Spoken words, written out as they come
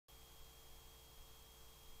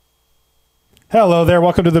Hello there.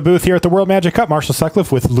 Welcome to the booth here at the World Magic Cup. Marshall Sutcliffe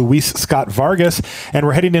with Luis Scott Vargas, and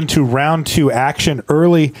we're heading into round 2 action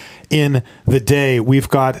early in the day. We've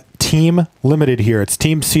got Team Limited here. It's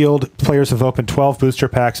Team Sealed. Players have opened 12 booster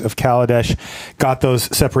packs of Kaladesh, got those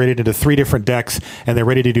separated into 3 different decks, and they're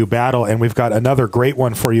ready to do battle. And we've got another great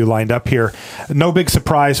one for you lined up here. No big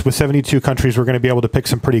surprise. With 72 countries, we're going to be able to pick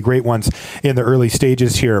some pretty great ones in the early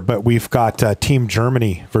stages here. But we've got Team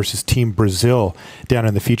Germany versus Team Brazil down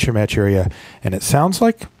in the feature match area. And it sounds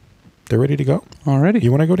like they're ready to go. Already.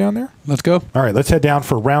 You want to go down there? Let's go. All right, let's head down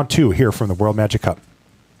for round 2 here from the World Magic Cup.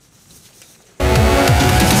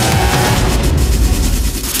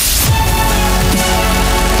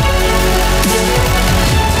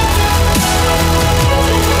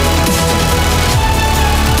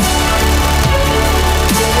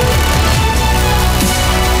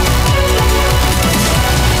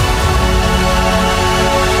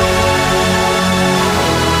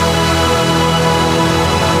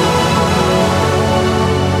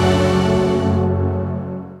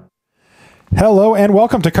 Hello and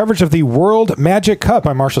welcome to coverage of the World Magic Cup.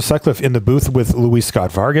 I'm Marshall Sutcliffe in the booth with Luis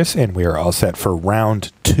Scott Vargas, and we are all set for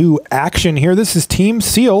round 2 action here. This is Team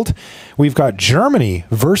Sealed. We've got Germany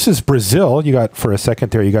versus Brazil. You got, for a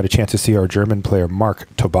second there, you got a chance to see our German player, Mark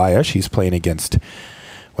Tobias. He's playing against,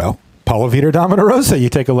 well, Paulo Vitor Damarosa. You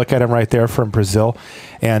take a look at him right there from Brazil.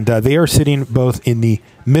 And they are sitting both in the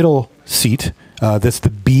middle seat. That's the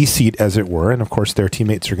B seat, as it were. And, of course, their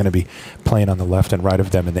teammates are going to be playing on the left and right of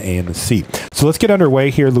them in the A and the C. So let's get underway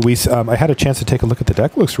here, Luis. I had a chance to take a look at the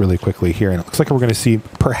deck looks really quickly here, and it looks like we're going to see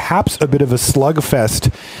perhaps a bit of a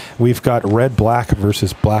slugfest. We've got red-black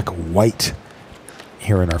versus black-white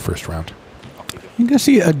here in our first round. You're going to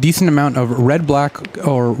see a decent amount of red-black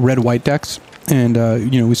or red-white decks. And,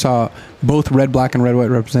 you know, we saw both red-black and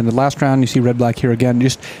red-white represented last round. You see red-black here again.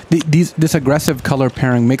 Just this aggressive color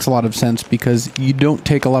pairing makes a lot of sense because you don't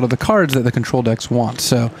take a lot of the cards that the control decks want.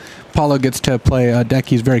 So Paulo gets to play a deck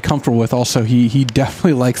he's very comfortable with. Also, he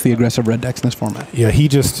definitely likes the aggressive red decks in this format. Yeah,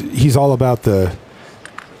 he's all about the,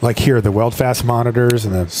 like here, the Weldfast monitors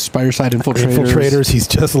and the Spireside Infiltrators. He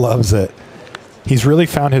just loves it. He's really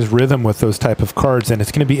found his rhythm with those type of cards, and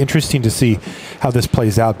it's going to be interesting to see how this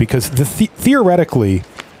plays out because theoretically,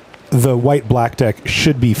 the white-black deck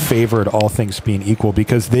should be favored, all things being equal,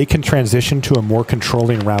 because they can transition to a more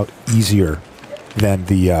controlling route easier than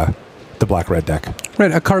the black-red deck.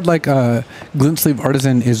 Right, a card like Glint Sleeve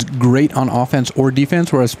Artisan is great on offense or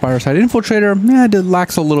defense, whereas Spireside Infiltrator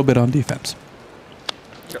lacks a little bit on defense.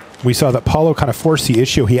 We saw that Paulo kind of forced the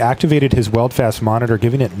issue. He activated his Weldfast monitor,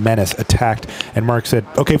 giving it Menace, attacked, and Mark said,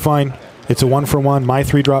 okay, fine, it's a 1-for-1, my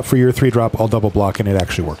 3-drop for your 3-drop, I'll double block, and it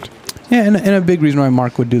actually worked. Yeah, and a big reason why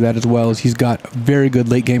Mark would do that as well is he's got very good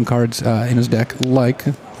late-game cards in his deck, like...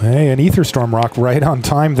 Hey, an Aetherstorm Rock right on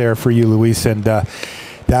time there for you, Luis, and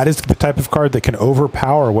that is the type of card that can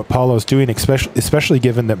overpower what Paulo's doing, especially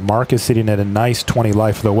given that Mark is sitting at a nice 20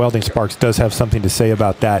 life, though Welding Sparks does have something to say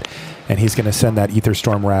about that, and he's going to send that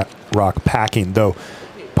Aetherstorm Rock packing, though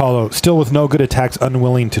Paulo, still with no good attacks,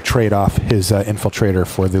 unwilling to trade off his Infiltrator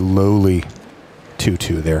for the lowly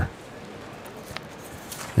 2-2 there.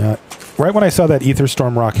 Right when I saw that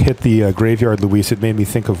Aetherstorm Rock hit the graveyard, Luis, it made me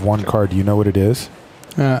think of one card. Do you know what it is?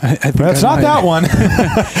 I think that's not that one,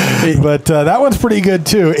 but that one's pretty good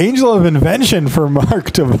too. Angel of Invention for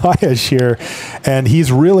Mark Tobias here, and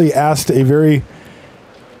he's really asked a very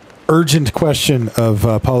urgent question of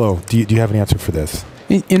Paulo. Do you have an answer for this?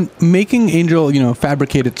 In making Angel, you know,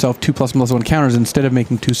 fabricate itself 2+1/+1 counters instead of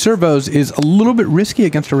making 2 servos is a little bit risky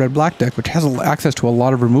against a red-black deck, which has access to a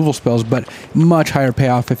lot of removal spells, but much higher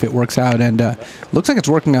payoff if it works out. And looks like it's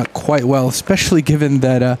working out quite well, especially given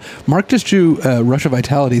that Mark just drew Rush of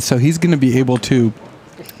Vitality, so he's going to be able to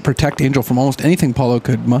protect Angel from almost anything Paulo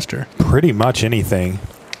could muster. Pretty much anything.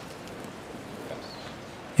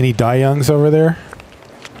 Any Die-Youngs over there?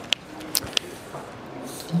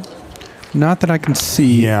 Not that I can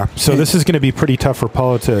see. Yeah, so this is going to be pretty tough for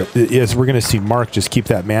Paulo as we're going to see Mark just keep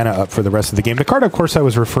that mana up for the rest of the game. The card, of course, I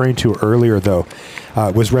was referring to earlier, though,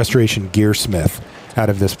 was Restoration Gearsmith out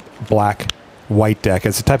of this black-white deck.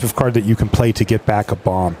 It's the type of card that you can play to get back a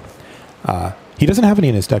bomb. He doesn't have any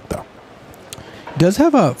in his deck, though. Does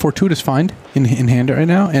have a Fortuitous Find in hand right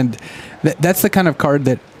now, and that's the kind of card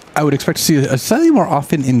that I would expect to see slightly more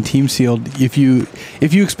often in Team Sealed if you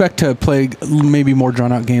expect to play maybe more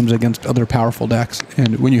drawn-out games against other powerful decks.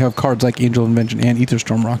 And when you have cards like Angel Invention and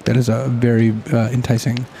Aetherstorm Rock, that is a very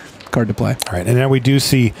enticing card to play. All right, and now we do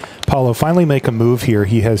see Paulo finally make a move here.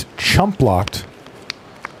 He has chump blocked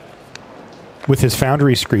with his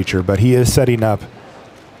Foundry Screecher, but he is setting up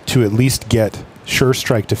to at least get Sure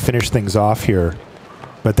Strike to finish things off here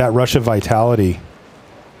But that rush of vitality,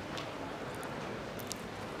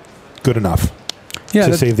 good enough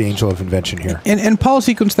to save the Angel of Invention here. And Paulo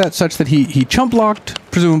sequenced that such that he chump blocked,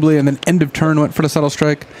 presumably, and then end of turn went for the subtle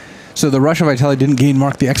strike. So the rush of vitality didn't gain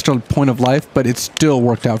Mark the extra point of life, but it still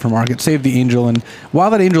worked out for Mark. It saved the Angel, and while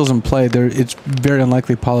that Angel's in play, it's very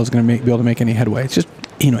unlikely Paulo's going to be able to make any headway. It's just,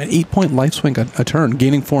 an 8-point life swing a turn,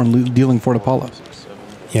 gaining 4 and dealing 4 to Paulo.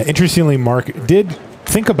 Yeah, interestingly, Mark did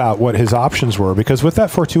think about what his options were, because with that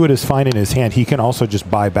fortuitous find in his hand, he can also just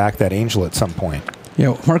buy back that Angel at some point. Yeah,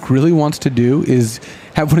 what Mark really wants to do is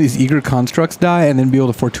have one of these Eager Constructs die and then be able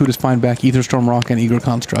to fortuitous find back Ether Storm Rock and Eager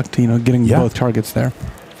Construct, getting both targets there.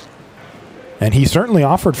 And he certainly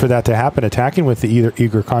offered for that to happen, attacking with the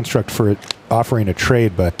Eager Construct for it offering a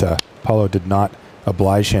trade, but Paulo did not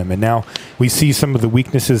oblige him. And now we see some of the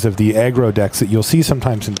weaknesses of the aggro decks that you'll see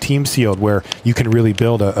sometimes in Team Sealed, where you can really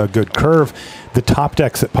build a good curve. The top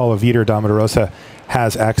decks that Paulo Vitor Damarosa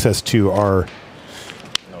has access to are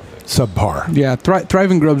subpar. Yeah,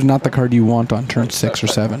 Thriving Grub's not the card you want on turn 6 or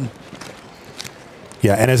 7.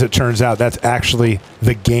 Yeah, and as it turns out, that's actually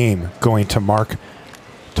the game going to Mark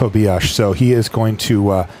Tobias. So he is going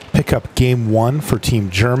to pick up game 1 for Team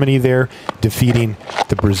Germany there, defeating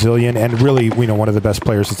the Brazilian and really, one of the best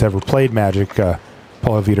players that's ever played Magic,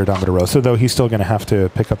 Paulo Vitor Damarosa, though he's still going to have to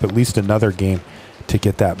pick up at least another game to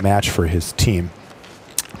get that match for his team.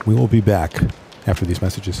 We will be back after these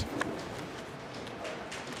messages.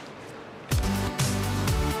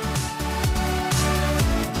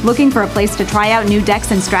 Looking for a place to try out new decks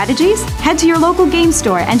and strategies? Head to your local game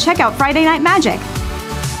store and check out Friday Night Magic.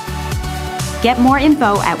 Get more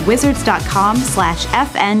info at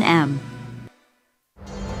wizards.com/FNM.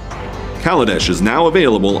 Kaladesh is now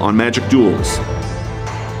available on Magic Duels.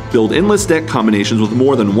 Build endless deck combinations with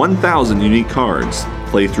more than 1,000 unique cards.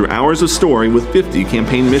 Play through hours of story with 50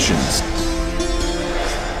 campaign missions.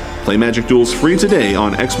 Play Magic Duels free today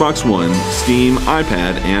on Xbox One, Steam,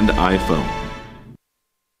 iPad, and iPhone.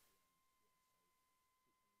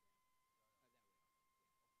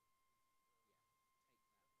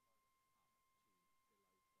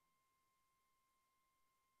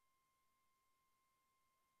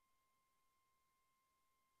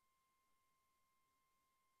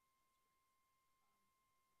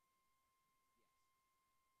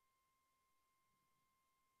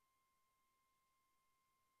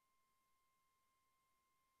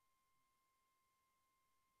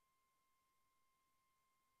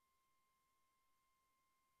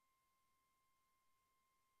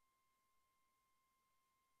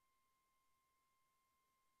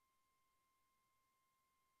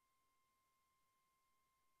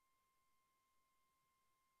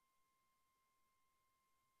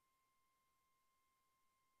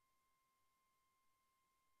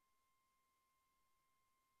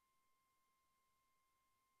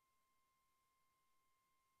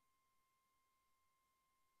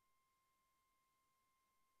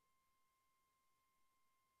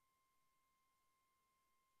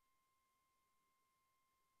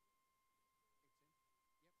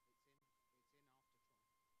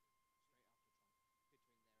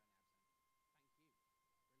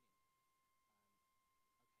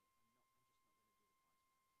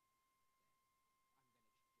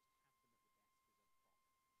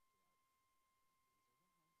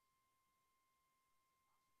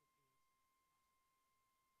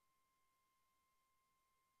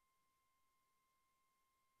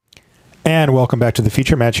 And welcome back to the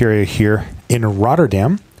feature match area here in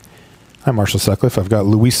Rotterdam. I'm Marshall Sutcliffe. I've got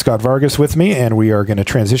Luis Scott Vargas with me, and we are going to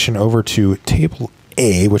transition over to table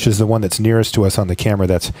A, which is the one that's nearest to us on the camera.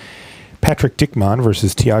 That's Patrick Dickmann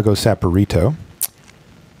versus Thiago Saporito.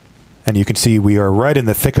 And you can see we are right in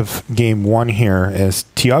the thick of game 1 here, as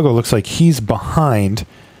Thiago looks like he's behind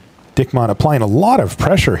Dickmann, applying a lot of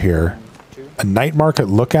pressure here. A Night Market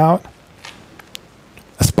Lookout.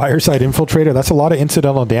 A Spireside Infiltrator, that's a lot of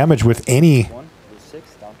incidental damage with any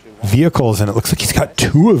vehicles, and it looks like he's got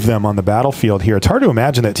 2 of them on the battlefield here. It's hard to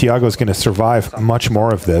imagine that Thiago's going to survive much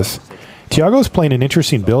more of this. Thiago's playing an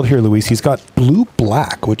interesting build here, Luis. He's got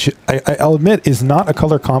blue-black, which I'll admit is not a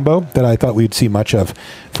color combo that I thought we'd see much of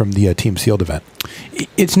from the Team Sealed event.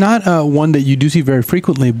 It's not one that you do see very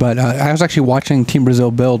frequently, but I was actually watching Team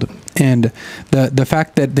Brazil build, and the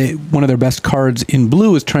fact that one of their best cards in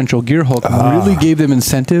blue is Torrential Gearhulk really gave them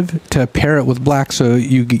incentive to pair it with black, so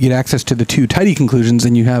you get access to the 2 tidy conclusions,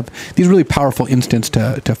 and you have these really powerful instants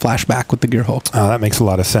to flash back with the Gearhulk. That makes a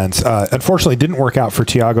lot of sense. Unfortunately, it didn't work out for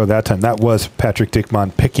Thiago that time. That was Patrick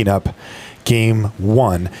Dickmann picking up game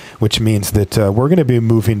 1, which means that we're going to be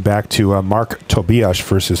moving back to Mark Tobias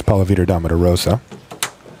versus Paulo Vitor Damarosa.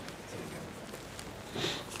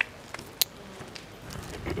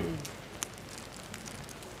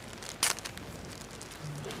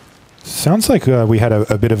 Sounds like we had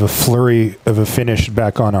a bit of a flurry of a finish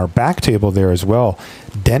back on our back table there as well.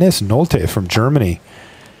 Dennis Nolte from Germany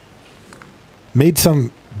made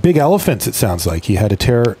some big elephants, it sounds like. He had a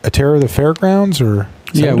terror of the fairgrounds, or...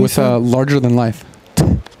 Yeah, with larger than life.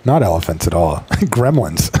 Not elephants at all.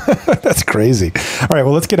 Gremlins. That's crazy. All right,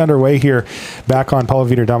 well, let's get underway here. Back on Paulo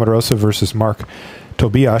Vitor Damarosa versus Mark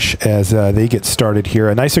Tobias as they get started here.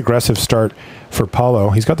 A nice aggressive start for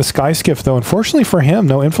Paulo. He's got the sky skiff, though. Unfortunately for him,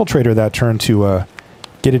 no infiltrator that turn to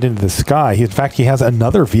get it into the sky. In fact, he has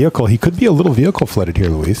another vehicle. He could be a little vehicle flooded here,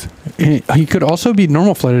 Luis. He could also be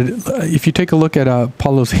normal flooded. If you take a look at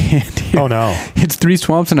Paulo's hand here. Oh, no. It's 3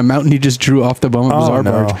 swamps and a mountain he just drew off the Bowman Bazaar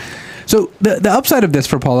barge. So the upside of this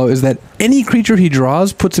for Paulo is that any creature he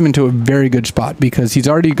draws puts him into a very good spot because he's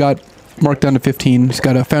already got Mark down to 15. He's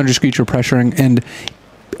got a Foundry Screecher pressuring, and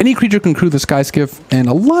any creature can crew the Sky Skiff, and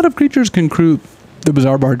a lot of creatures can crew the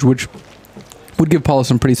Bazaar Barge, which would give Paulo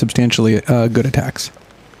some pretty substantially good attacks.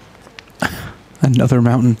 Another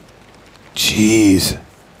mountain. Jeez.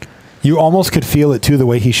 You almost could feel it, too, the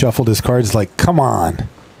way he shuffled his cards. Like, come on.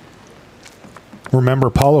 Remember,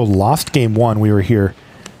 Paulo lost game 1. We were here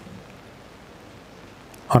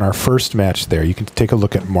on our first match there. You can take a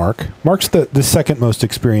look at Mark. Mark's the second most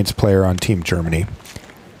experienced player on Team Germany.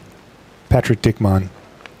 Patrick Dickmann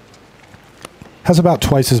has about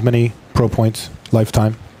twice as many pro points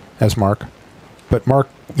lifetime as Mark. But Mark,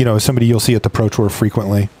 you know, is somebody you'll see at the Pro Tour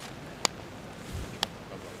frequently.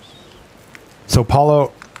 So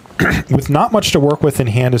Paulo, with not much to work with in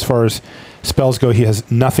hand as far as spells go, he has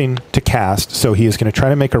nothing to cast. So he is going to try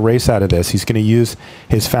to make a race out of this. He's going to use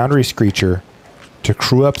his Foundry Screecher to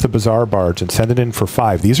crew up the Bazaar Barge and send it in for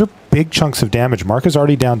 5. These are big chunks of damage. Mark is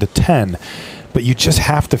already down to 10, but you just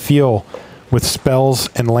have to feel with spells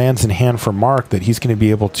and lands in hand for Mark that he's going to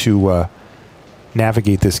be able to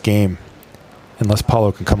navigate this game unless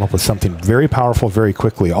Paulo can come up with something very powerful very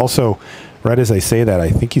quickly. Also, right as I say that,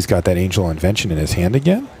 I think he's got that Angel Invention in his hand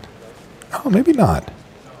again. Oh, maybe not.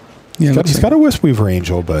 Yeah, he's got a Wisp-Weaver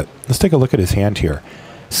Angel, but let's take a look at his hand here.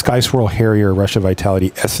 Sky Swirl, Harrier, Rush of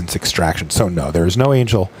Vitality, Essence Extraction. So no, there is no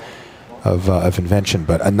Angel of Invention,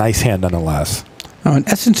 but a nice hand nonetheless. Oh, an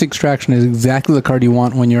Essence Extraction is exactly the card you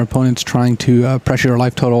want when your opponent's trying to pressure your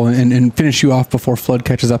life total and finish you off before Flood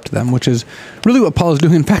catches up to them, which is really what Paulo's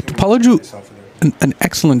doing. In fact, Paulo drew an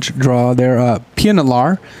excellent draw there. Pia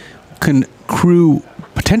Nalar can crew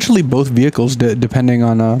potentially both vehicles depending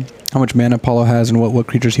on how much mana Paulo has and what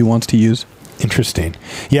creatures he wants to use. Interesting.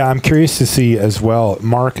 Yeah, I'm curious to see as well.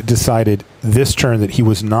 Mark decided this turn that he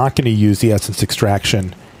was not going to use the Essence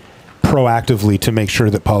Extraction proactively to make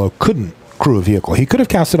sure that Paulo couldn't crew a vehicle. He could have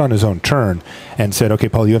cast it on his own turn and said, okay,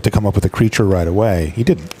 Paulo, you have to come up with a creature right away. He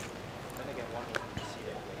didn't.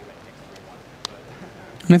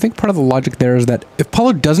 And I think part of the logic there is that if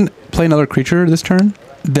Paulo doesn't play another creature this turn,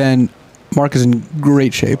 then Mark is in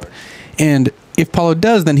great shape. And if Paulo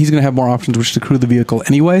does, then he's going to have more options which to crew the vehicle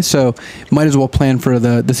anyway, so might as well plan for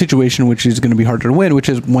the situation which is going to be harder to win, which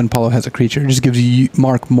is when Paulo has a creature. It just gives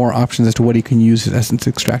Mark more options as to what he can use his Essence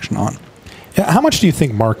Extraction on. Yeah, how much do you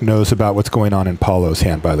think Mark knows about what's going on in Paulo's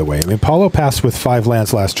hand, by the way? I mean, Paulo passed with 5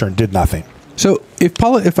 lands last turn, did nothing. So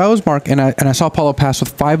if I was Mark and I saw Paulo pass with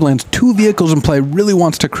 5 lands, 2 vehicles in play, really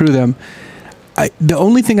wants to crew them, the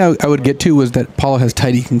only thing I would get to was that Paulo has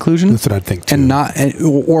Tidy Conclusion. That's what I'd think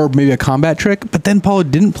too. Or maybe a combat trick, but then Paulo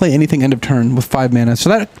didn't play anything end of turn with 5 mana, so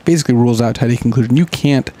that basically rules out Tidy Conclusion. You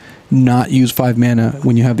can't not use 5 mana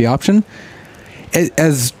when you have the option.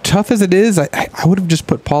 As tough as it is, I would have just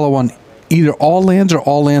put Paulo on either all lands or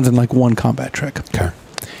all lands and like 1 combat trick. Okay.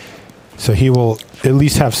 So he will at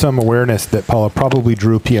least have some awareness that Paulo probably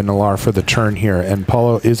drew Pia Nalar for the turn here, and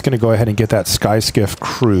Paulo is going to go ahead and get that Sky Skiff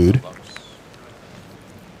crewed.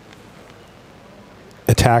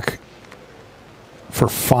 Attack for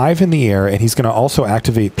 5 in the air, and he's going to also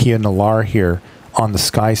activate Pia Nalar here on the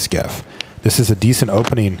Sky Skiff. This is a decent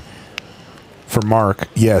opening for Mark.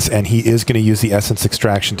 Yes, and he is going to use the Essence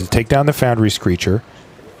Extraction to take down the Foundry Screecher,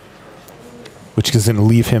 which is going to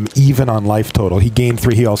leave him even on life total. He gained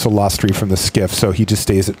 3. He also lost 3 from the skiff, so he just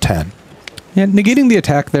stays at 10. Yeah, negating the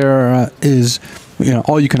attack there is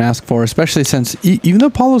all you can ask for, especially since even though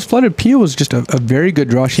Paulo's flooded, Pia was just a very good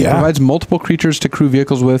draw. She provides multiple creatures to crew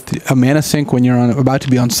vehicles with, a mana sink when you're about to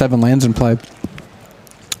be on 7 lands in play.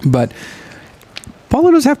 But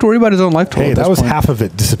Paulo doesn't have to worry about his own life total. Hey, that was half of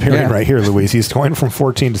it disappearing right here, Luis. He's going from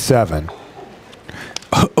 14 to 7.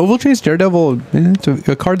 Oval Chase Daredevil, it's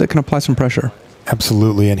a card that can apply some pressure.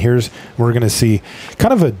 Absolutely. And we're going to see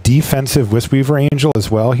kind of a defensive Wisp-Weaver Angel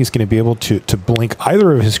as well. He's going to be able to blink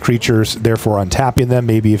either of his creatures, therefore untapping them.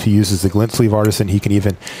 Maybe if he uses the Glint Sleeve Artisan, he can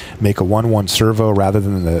even make a 1/1 servo rather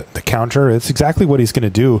than the counter. It's exactly what he's going to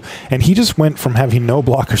do. And he just went from having no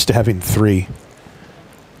blockers to having 3.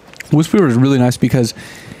 Wisp-Weaver is really nice because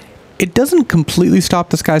it doesn't completely stop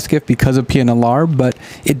the Sky Skiff because of PNLR, but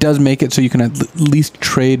it does make it so you can at least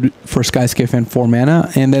trade for Sky Skiff and 4 mana.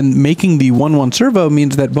 And then making the 1/1 servo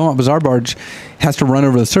means that Beaumont Bazaar Barge has to run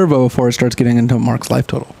over the servo before it starts getting into Mark's life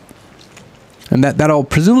total. And that'll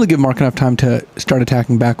presumably give Mark enough time to start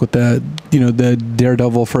attacking back with the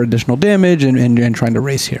Daredevil for additional damage and trying to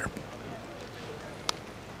race here.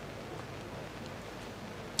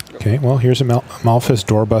 Okay, well, here's a Malphus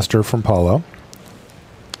Doorbuster from Paulo.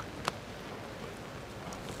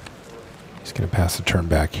 He's going to pass the turn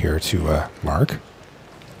back here to Mark.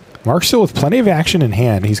 Mark's still with plenty of action in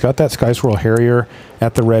hand. He's got that Sky Swirl Harrier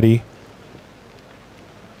at the ready.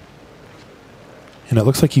 And it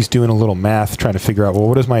looks like he's doing a little math, trying to figure out, well,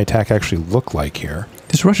 what does my attack actually look like here?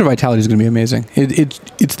 This Rush of Vitality is going to be amazing.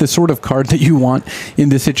 It's the sort of card that you want in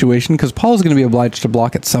this situation, because Paul's going to be obliged to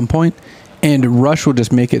block at some point, and Rush will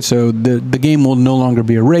just make it so the game will no longer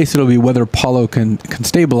be a race. It'll be whether Paulo can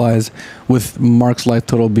stabilize, with Mark's life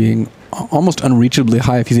total being almost unreachably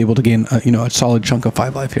high if he's able to gain a solid chunk of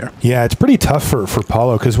 5 life here. Yeah, it's pretty tough for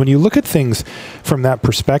Paulo, because when you look at things from that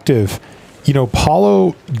perspective,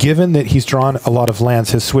 Paulo, given that he's drawn a lot of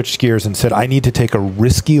lands, has switched gears and said, I need to take a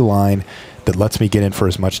risky line that lets me get in for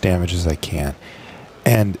as much damage as I can.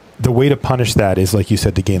 And the way to punish that is, like you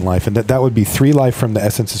said, to gain life. And that would be 3 life from the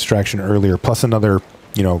Essence Extraction earlier, plus another,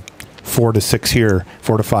 4 to 6 here,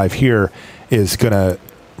 4 to 5 here, is going to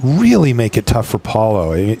really make it tough for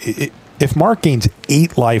Paulo. If Mark gains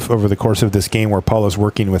 8 life over the course of this game where Paulo's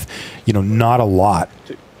working with, not a lot,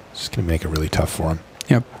 it's going to make it really tough for him.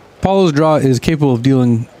 Yeah. Paulo's draw is capable of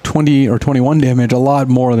dealing 20 or 21 damage, a lot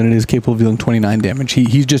more than it is capable of dealing 29 damage.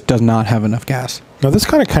 He just does not have enough gas. Now, this is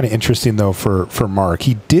kind of interesting, though, for Mark.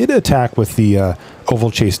 He did attack with the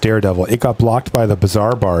Oval Chase Daredevil. It got blocked by the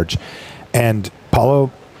Bazaar Barge, and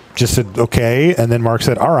Paulo just said, okay, and then Mark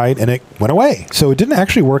said, all right, and it went away. So it didn't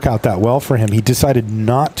actually work out that well for him. He decided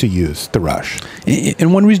not to use the Rush.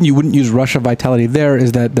 And one reason you wouldn't use Rush of Vitality there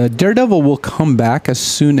is that the Daredevil will come back as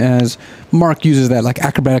soon as Mark uses that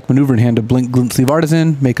acrobatic maneuver in hand to blink Glint Sleeve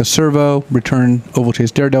Artisan, make a servo, return Oval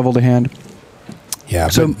Chase Daredevil to hand. Yeah.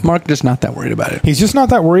 So Mark just not that worried about it. He's just not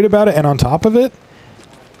that worried about it, and on top of it,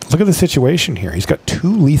 look at the situation here. He's got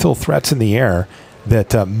 2 lethal threats in the air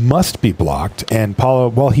that must be blocked. And Paulo,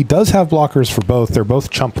 well, he does have blockers for both. They're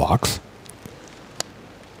both chump blocks.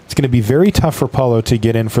 It's going to be very tough for Paulo to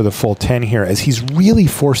get in for the full 10 here, as he's really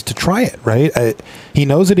forced to try it, right? He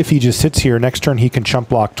knows that if he just sits here, next turn he can chump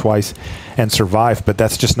block twice and survive, but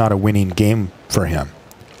that's just not a winning game for him.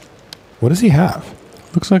 What does he have?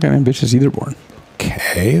 Looks like an Ambitious Aetherborn.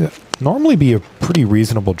 Okay. That'd normally be a pretty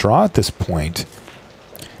reasonable draw at this point.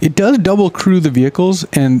 It does double crew the vehicles,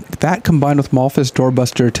 and that combined with Malphus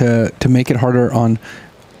Doorbuster to make it harder on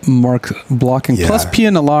Mark's blocking. Yeah. Plus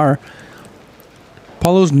PNLR,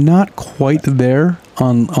 Paulo's not quite there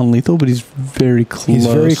on lethal, but he's very close. He's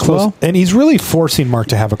very close. Well, and he's really forcing Mark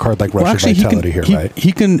to have a card like Rush of Vitality here, right?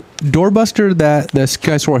 He can Doorbuster the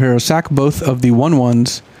Sky Swirl Hero, sack both of the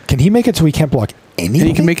 1/1s. Can he make it so he can't block anything? And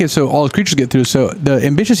he can make it so all his creatures get through. So the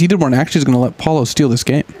Ambitious Aetherborn actually is going to let Paulo steal this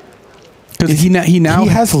game. Because he now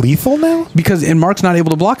has lethal now? And Mark's not able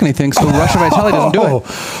to block anything, so Rush of Vitality doesn't do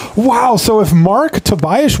it. Wow, so if Mark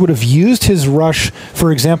Tobias would have used his Rush,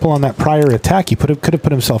 for example, on that prior attack, he could have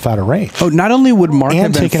put himself out of range. Oh, not only would Mark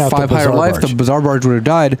have been taken out 5 the higher life, the Bazaar Barge would have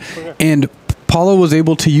died, and Paulo was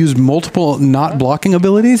able to use multiple not blocking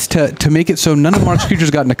abilities to make it so none of Mark's creatures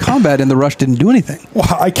got into combat and the Rush didn't do anything.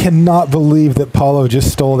 Wow, I cannot believe that Paulo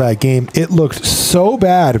just stole that game. It looked so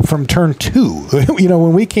bad from turn 2.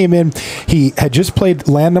 When we came in, he had just played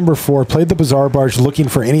land number 4, played the Bazaar Barge looking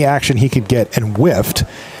for any action he could get, and whiffed.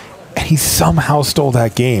 And he somehow stole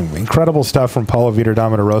that game. Incredible stuff from Paulo Vitor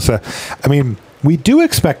Damarosa. I mean, we do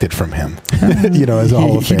expect it from him, as a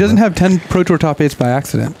Hall of Famer. He doesn't have 10 Pro Tour top 8s by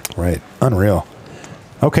accident. Right. Unreal.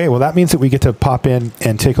 Okay, well, that means that we get to pop in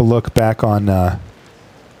and take a look back on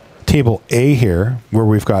Table A here, where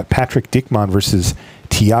we've got Patrick Dickmann versus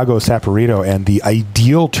Tiago Saporito, and the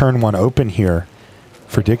ideal turn 1 open here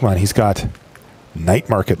for Dickmann. He's got Night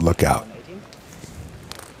Market Lookout.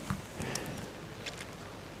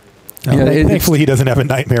 Thankfully, he doesn't have a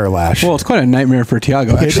Nightmare Lash. Well, it's quite a nightmare for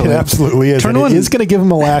Tiago, actually. It absolutely is. It is going to give him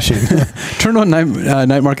a lashing. Turn 1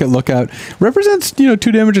 Night Market Lookout represents 2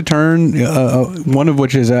 damage a turn, one of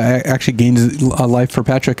which is actually gains a life for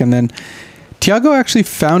Patrick, and then Tiago actually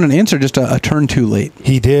found an answer just a turn too late.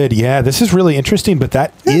 He did, yeah. This is really interesting, but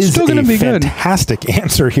that is still gonna a be good. fantastic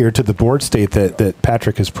answer here to the board state that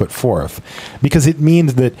Patrick has put forth. Because it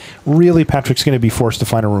means that really Patrick's going to be forced to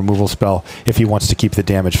find a removal spell if he wants to keep the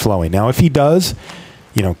damage flowing. Now, if he does,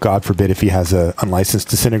 you know, God forbid if he has a unlicensed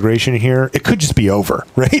disintegration here, it could just be over,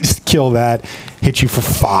 right? Just kill that, hit you for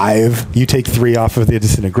 5, you take 3 off of the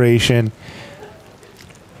disintegration.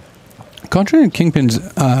 Contrarian Kingpin's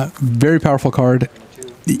very powerful card.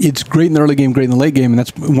 It's great in the early game, great in the late game, and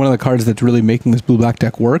that's one of the cards that's really making this blue-black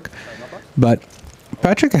deck work. But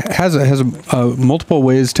Patrick has multiple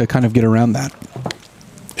ways to kind of get around that.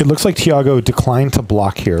 It looks like Tiago declined to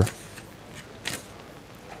block here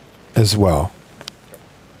as well.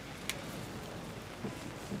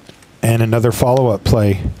 And another follow-up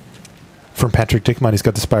play from Patrick Dickman. He's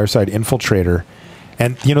got the Spireside Infiltrator.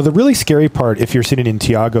 And, you know, the really scary part, if you're sitting in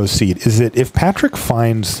Tiago's seat, is that if Patrick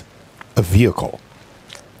finds a vehicle,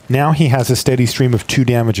 now he has a steady stream of 2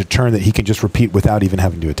 damage a turn that he can just repeat without even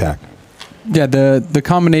having to attack. Yeah, the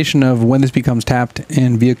combination of when this becomes tapped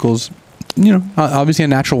and vehicles, you know, obviously a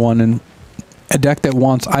natural one, and a deck that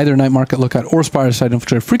wants either Night Market Lookout or Spireside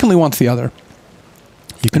Infiltrator frequently wants the other.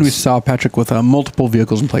 And we saw Patrick with multiple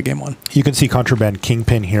vehicles in play game 1. You can see Contraband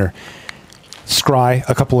Kingpin here. Scry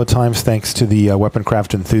a couple of times thanks to the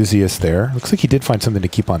Weaponcraft enthusiast there. Looks like he did find something to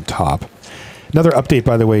keep on top. Another update,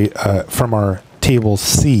 by the way, from our table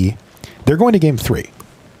C. They're going to game 3.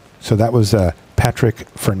 So that was Patrick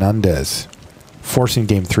Fernandez forcing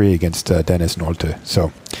game 3 against Dennis Nolte.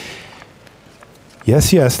 So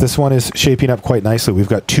yes, this one is shaping up quite nicely. We've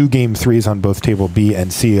got 2 game 3s on both table B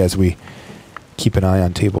and C as we keep an eye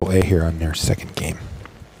on table A here on their second game.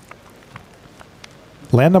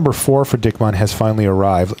 Land number 4 for Dickman has finally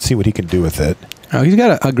arrived. Let's see what he can do with it. He's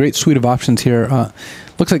got a great suite of options here.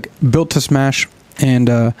 Looks like Built to Smash and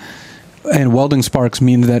Welding Sparks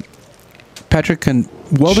mean that Patrick can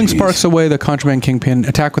Welding Sparks away the Contraband Kingpin,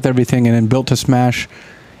 attack with everything, and then Built to Smash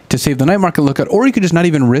to save the Night Market Lookout. Or he could just not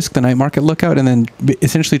even risk the Night Market Lookout and then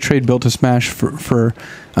essentially trade Built to Smash for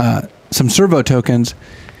some servo tokens.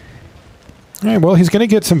 All right, well, he's going to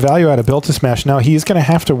get some value out of Built to Smash. Now, he's going to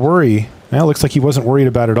have to worry. Well, it looks like he wasn't worried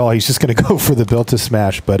about it at all. He's just going to go for the Built to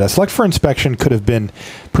Smash. But Select for Inspection could have been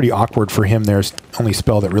pretty awkward for him. There's only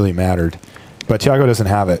spell that really mattered. But Tiago doesn't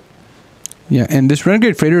have it. Yeah, and this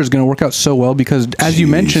Renegade Freighter is going to work out so well because, as you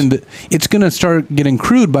mentioned, it's going to start getting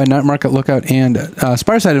crewed by Night Market Lookout and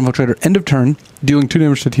Spireside Infiltrator end of turn, dealing 2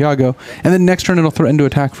 damage to Tiago, and then next turn it'll throw into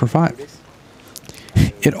attack for 5.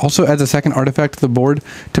 It also adds a second artifact to the board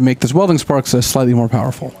to make this Welding Sparks slightly more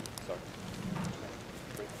powerful.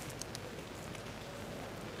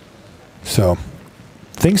 So,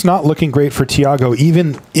 things not looking great for Tiago.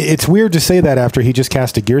 Even it's weird to say that after he just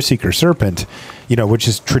cast a Gearseeker Serpent, you know, which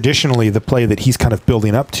is traditionally the play that he's kind of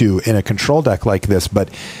building up to in a control deck like this. But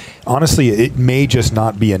honestly, it may just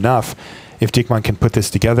not be enough if Dickman can put this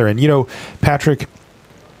together. And, you know, Patrick,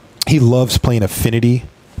 he loves playing Affinity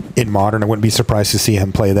in Modern. I wouldn't be surprised to see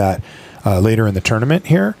him play that later in the tournament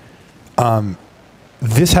here.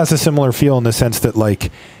 This has a similar feel in the sense that,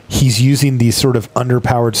 like, he's using these sort of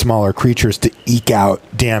underpowered smaller creatures to eke out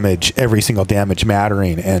damage, every single damage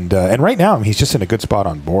mattering. And right now, he's just in a good spot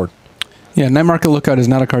on board. Yeah, Night Market Lookout is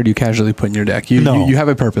not a card you casually put in your deck. You have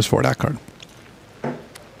a purpose for that card.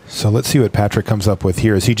 So let's see what Patrick comes up with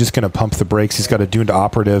here. Is he just going to pump the brakes? He's got a Doomed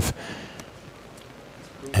Operative.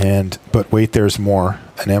 But wait, there's more.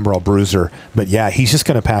 An Emerald Bruiser. But yeah, he's just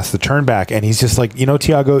going to pass the turn back. And he's just like, you know,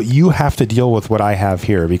 Tiago, you have to deal with what I have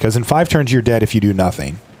here. Because in 5 turns, you're dead if you do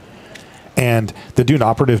nothing. And the Dune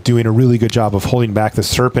Operative doing a really good job of holding back the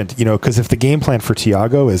Serpent, you know, because if the game plan for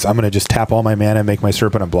Tiago is I'm going to just tap all my mana and make my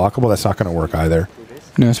Serpent unblockable, that's not going to work either.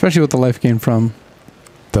 No, especially with the life gain from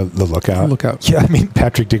the Lookout. Lookout. Yeah, I mean,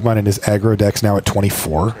 Patrick Dickman and his aggro deck's now at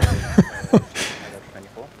 24.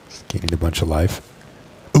 Gaining a bunch of life.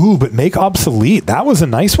 Ooh, but make obsolete. That was a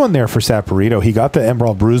nice one there for Saporito. He got the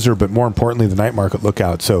Emerald Bruiser, but more importantly, the Night Market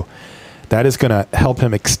Lookout. So that is going to help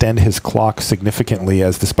him extend his clock significantly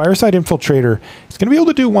as the Spireside Infiltrator is going to be able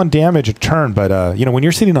to do 1 damage a turn. But, you know, when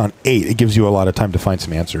you're sitting on 8, it gives you a lot of time to find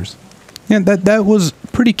some answers. Yeah, that was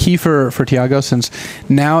pretty key for Tiago, since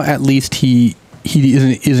now at least he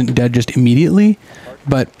isn't dead just immediately.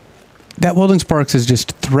 But that Welding Sparks is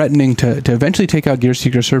just threatening to eventually take out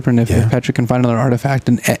Gearseeker Serpent if Patrick can find another artifact.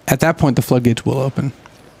 And at that point, the floodgates will open.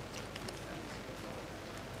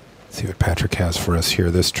 Let's see what Patrick has for us here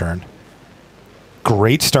this turn.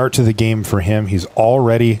 Great start to the game for him. He's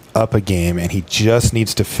already up a game, and he just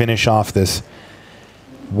needs to finish off this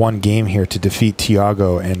 1 game here to defeat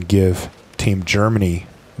Tiago and give Team Germany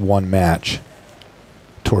 1 match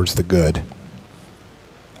towards the good.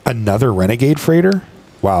 Another Renegade Freighter?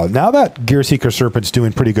 Wow, now that Gearseeker Serpent's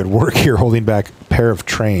doing pretty good work here, holding back a pair of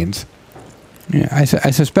trains. Yeah, I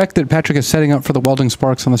suspect that Patrick is setting up for the welding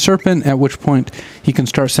sparks on the Serpent, at which point he can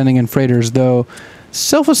start sending in freighters, though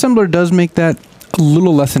self-assembler does make that a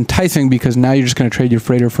little less enticing because now you're just going to trade your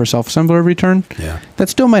freighter for a self-assembler every turn. Yeah. That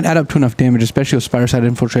still might add up to enough damage, especially with Spireside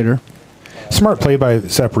Infiltrator. Smart play by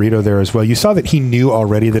Saporito there as well. You saw that he knew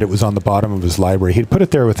already that it was on the bottom of his library. He'd put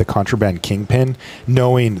it there with the Contraband Kingpin,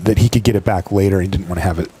 knowing that he could get it back later. He didn't want to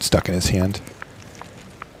have it stuck in his hand.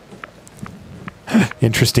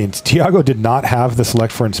 Interesting. Tiago did not have the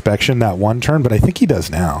select for inspection that one turn, but I think he does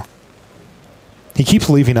now. He keeps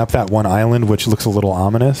leaving up that one island, which looks a little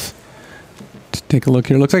ominous. Let's take a look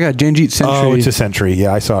here. Looks like a Janjeet Sentry. Oh, it's a Sentry.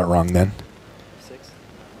 Yeah, I saw it wrong then.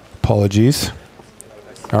 Apologies.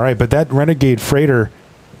 All right, but that Renegade Freighter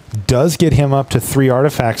does get him up to 3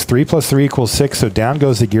 artifacts. 3 plus 3 equals 6, so down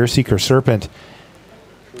goes the Gearseeker Serpent.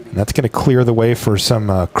 And that's going to clear the way for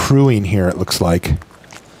some crewing here, it looks like.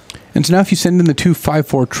 And so now if you send in the 2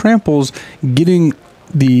 5/4 tramples, getting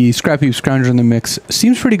the Scrap Heap Scrounger in the mix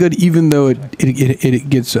seems pretty good, even though it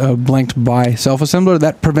gets blanked by Self-Assembler.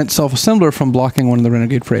 That prevents Self-Assembler from blocking one of the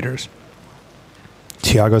Renegade Freighters.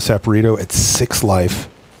 Tiago Saporito at 6 life.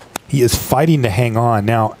 He is fighting to hang on.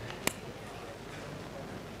 Now,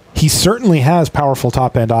 he certainly has powerful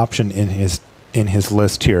top-end option in his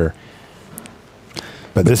list here.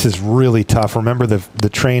 But this is really tough. Remember, the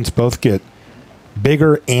trains both get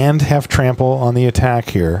bigger and have trample on the attack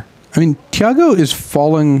here. I mean, Tiago is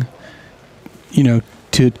falling, to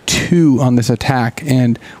 2 on this attack,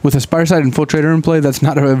 and with a Spireside Infiltrator in play, that's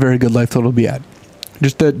not a very good life total to be at.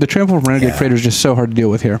 Just the trample from Renegade Freighter is just so hard to deal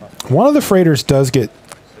with here. One of the freighters does get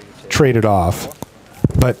traded off,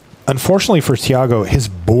 but unfortunately for Tiago, his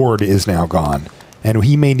board is now gone, and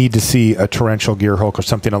he may need to see a Torrential Gearhulk or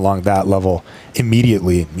something along that level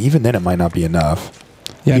immediately. Even then, it might not be enough.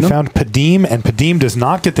 Yeah, he found Padim, and Padim does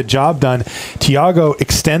not get the job done. Tiago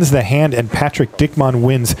extends the hand, and Patrick Dickmann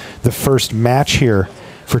wins the first match here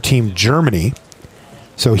for Team Germany.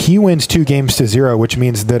 So he wins 2-0, which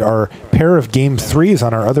means that our pair of game 3s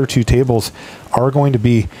on our other 2 tables are going to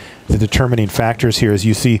be the determining factors here, as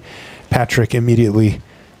you see Patrick immediately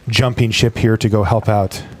jumping ship here to go help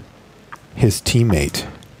out his teammate.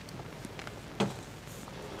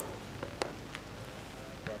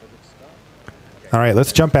 All right,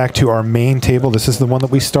 let's jump back to our main table. This is the one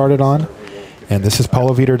that we started on. And this is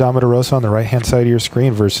Paulo Vitor Damatorosa on the right-hand side of your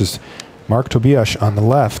screen versus Mark Tobias on the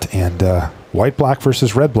left. And white-black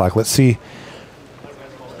versus red-black. Let's see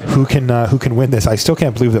who can win this. I still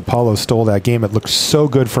can't believe that Paulo stole that game. It looked so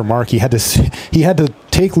good for Mark. He had to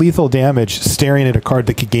take lethal damage staring at a card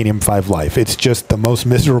that could gain him 5 life. It's just the most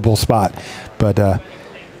miserable spot. But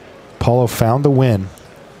Paulo found the win.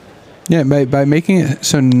 Yeah, by making it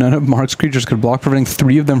so none of Mark's creatures could block, preventing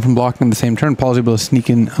 3 of them from blocking the same turn, Paul's able to sneak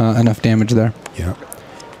in enough damage there. Yeah.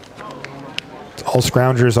 It's all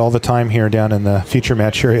Scroungers all the time here down in the feature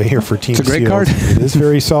match area here for Team Sealed. It's a great card. It is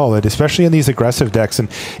very solid, especially in these aggressive decks. And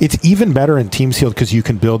it's even better in Team Sealed because you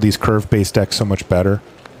can build these curve-based decks so much better.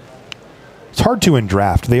 It's hard to in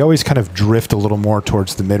draft. They always kind of drift a little more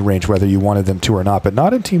towards the mid-range, whether you wanted them to or not, but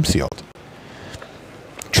not in Team Sealed.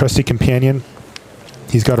 Trusty Companion.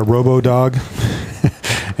 He's got a Robo Dog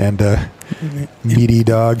and a Meaty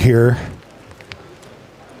Dog here.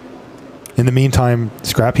 In the meantime,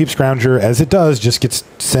 Scrap Heap Scrounger, as it does, just gets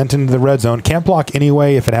sent into the red zone. Can't block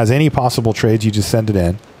anyway. If it has any possible trades, you just send it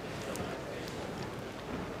in.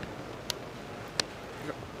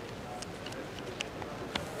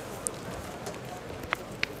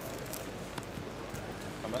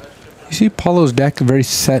 You see Paulo's deck very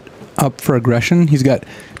set up for aggression. He's got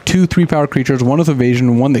 2 3-power creatures, one with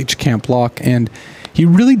evasion, one that can't block, and he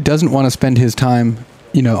really doesn't want to spend his time,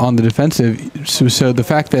 on the defensive. So the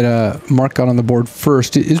fact that Mark got on the board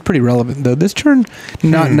first is pretty relevant, though. This turn,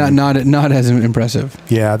 not as impressive.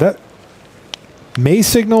 Yeah, that may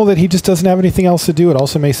signal that he just doesn't have anything else to do. It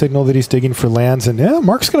also may signal that he's digging for lands, and yeah,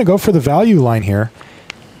 Mark's going to go for the value line here.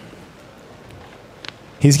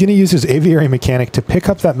 He's going to use his Aviary Mechanic to pick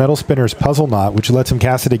up that Metal Spinner's Puzzle Knot, which lets him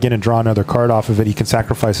cast it again and draw another card off of it. He can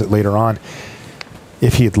sacrifice it later on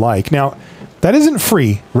if he'd like. Now, that isn't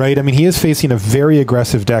free, right? I mean, he is facing a very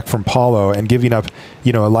aggressive deck from Paulo and giving up,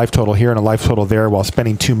 a life total here and a life total there while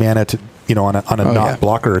spending 2 mana to, on a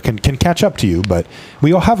blocker can catch up to you. But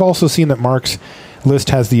we all have also seen that Mark's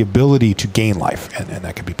list has the ability to gain life, and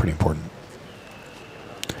that can be pretty important.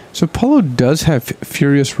 So Paulo does have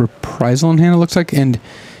Furious Reprisal in hand, it looks like, and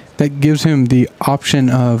that gives him the option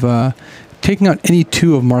of taking out any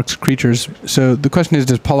 2 of Mark's creatures. So the question is,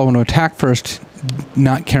 does Paulo want to attack first,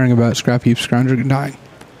 not caring about Scrap Heap Scrounger dying?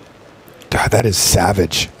 God, that is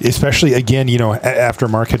savage. Especially, again, after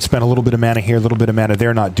Mark had spent a little bit of mana here, a little bit of mana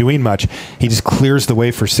there, not doing much, he just clears the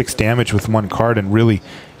way for 6 damage with 1 card and really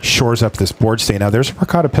shores up this board state. Now, there's a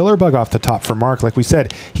Mercata Pillar Bug off the top for Mark. Like we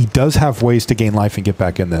said, he does have ways to gain life and get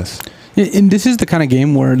back in this. And this is the kind of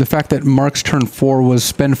game where the fact that Mark's turn 4 was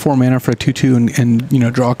spend 4 mana for a 2/2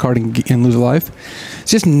 and draw a card and lose a life,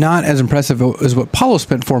 it's just not as impressive as what Paulo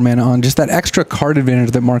spent 4 mana on. Just that extra card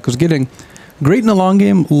advantage that Mark was getting. Great in the long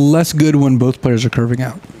game, less good when both players are curving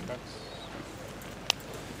out.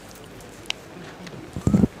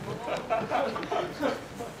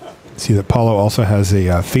 See that Paulo also has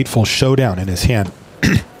a Fateful Showdown in his hand.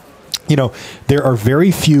 There are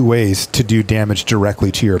very few ways to do damage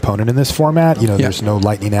directly to your opponent in this format. There's no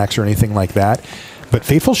Lightning Axe or anything like that. But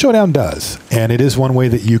Fateful Showdown does. And it is one way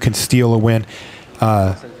that you can steal a win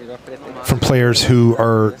from players who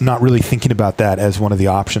are not really thinking about that as one of the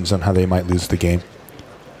options on how they might lose the game.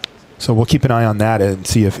 So we'll keep an eye on that and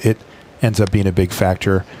see if it ends up being a big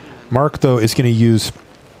factor. Mark, though, is going to use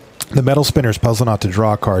the Metal Spinner's Puzzle Knot to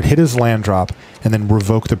draw a card, hit his land drop, and then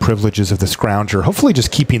revoke the privileges of the Scrounger, hopefully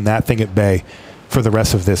just keeping that thing at bay for the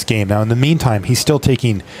rest of this game. Now, in the meantime, he's still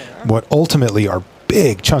taking what ultimately are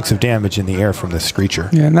big chunks of damage in the air from this Screecher.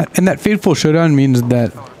 Yeah, and that Fateful Showdown means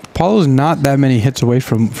that Paulo's not that many hits away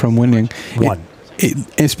from winning. One.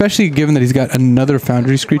 Especially given that he's got another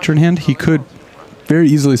Foundry Screecher in hand, he could very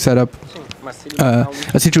easily set up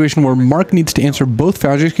a situation where Mark needs to answer both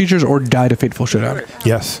Foundry Screechers or die to Fateful Showdown.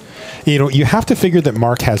 Yes. You have to figure that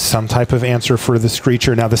Mark has some type of answer for the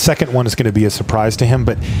Screecher. Now, the second one is going to be a surprise to him,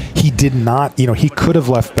 but he did not, he could have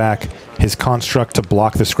left back his Construct to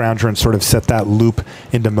block the Scrounger and sort of set that loop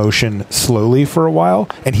into motion slowly for a while,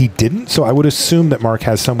 and he didn't, so I would assume that Mark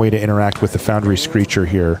has some way to interact with the Foundry Screecher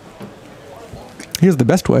here. Here's the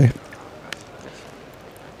best way.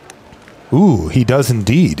 Ooh, he does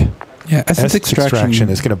indeed. Yeah, Essence Extraction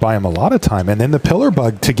is going to buy him a lot of time, and then the Pillar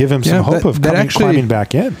Bug to give him some hope of climbing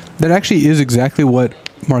back in. That actually is exactly what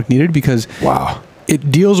Mark needed, because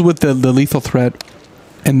it deals with the lethal threat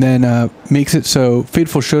and then makes it so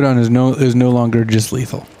Fateful Showdown is no longer just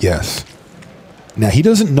lethal. Yes. Now, he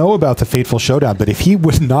doesn't know about the Fateful Showdown, but if he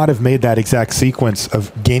would not have made that exact sequence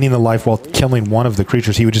of gaining the life while killing one of the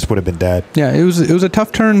creatures, he would have been dead. Yeah, it was a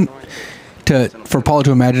tough turn for Paulo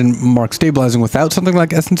to imagine Mark stabilizing without something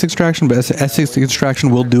like Essence Extraction, but Essence Extraction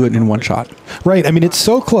will do it in one shot. Right. I mean, it's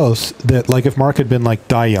so close that, like, if Mark had been like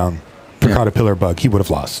Die Young, caught a Pillar Bug, he would have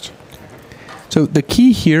lost. So the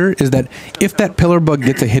key here is that if that Pillar Bug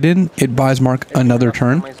gets a hit in, it buys Mark another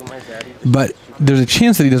turn. But there's a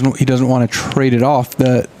chance that he doesn't want to trade it off.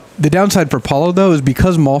 The downside for Paulo, though, is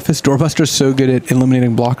because Malphus Doorbuster is so good at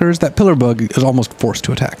eliminating blockers, that Pillar Bug is almost forced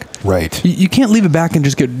to attack. Right. You can't leave it back and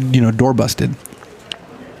just get door busted.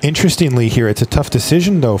 Interestingly here, it's a tough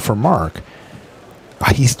decision, though, for Mark.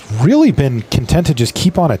 He's really been content to just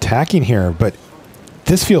keep on attacking here, but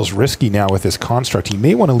this feels risky now with his Construct. He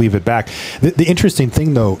may want to leave it back. The interesting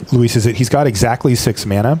thing, though, Luis, is that he's got exactly 6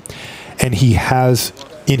 mana, and he has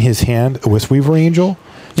in his hand a Wisp-Weaver Angel.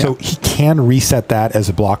 So he can reset that as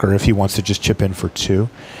a blocker if he wants to just chip in for 2.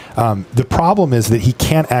 The problem is that he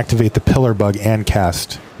can't activate the Pillar Bug and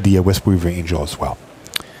cast the Wisp-Weaver Angel as well.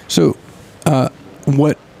 So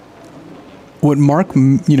what Mark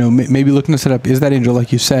may be looking to set up is that Angel,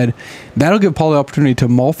 like you said. That'll give Paul the opportunity to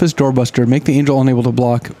Malphus Doorbuster, make the Angel unable to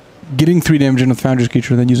block, getting 3 damage into the Foundry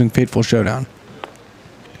Screecher, and then using Fateful Showdown.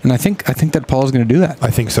 And I think that Paul's going to do that. I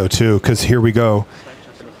think so too, because here we go.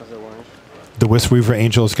 The Wisp-Weaver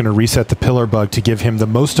Angel is going to reset the Pillar Bug to give him the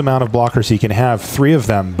most amount of blockers he can have, 3 of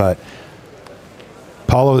them, but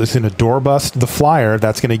Paulo is going to doorbust the Flyer.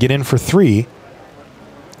 That's going to get in for 3.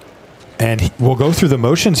 And we'll go through the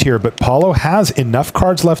motions here, but Paulo has enough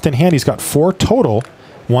cards left in hand. He's got 4 total,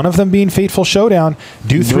 one of them being Fateful Showdown.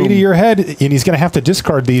 Do 3 to your head, and he's going to have to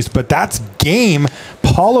discard these, but that's game.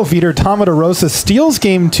 Paulo Vitor Damarosa steals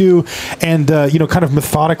game 2 and, kind of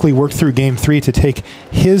methodically work through game 3 to take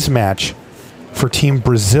his match for Team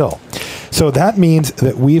Brazil. So that means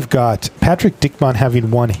that we've got Patrick Dickman having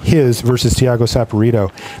won his versus Thiago Saporito.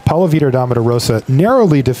 Paulo Vitor Damarosa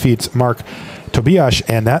narrowly defeats Mark Tobias,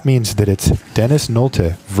 and that means that it's Dennis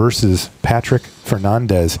Nolte versus Patrick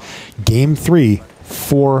Fernandez. Game 3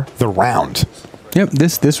 for the round. Yep,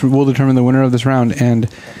 this will determine the winner of this round. And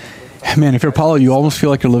man, if you're Paulo, you almost feel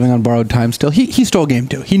like you're living on borrowed time still. He stole game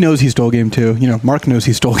 2. He knows he stole game 2. Mark knows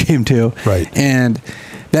he stole game 2. Right. And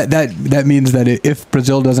that means that if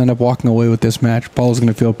Brazil does end up walking away with this match, Paulo's going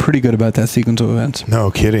to feel pretty good about that sequence of events. No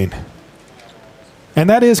kidding. And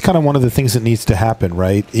that is kind of one of the things that needs to happen,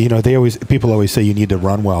 right? You know, people always say you need to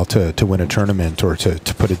run well to win a tournament or to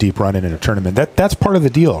put a deep run in a tournament. That's part of the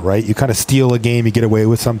deal, right? You kind of steal a game, you get away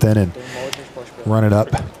with something, and run it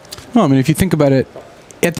up. Well, I mean, if you think about it,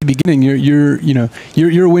 at the beginning,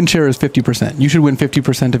 your win share is 50%. You should win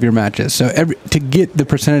 50% of your matches. So to get the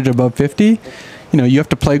percentage above 50, you have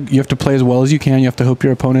to play as well as you can. You have to hope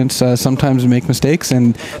your opponents sometimes make mistakes,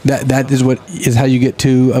 and that is how you get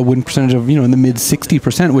to a win percentage of in the mid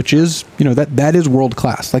 60%, which is that is world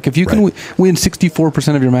class. Like if you can win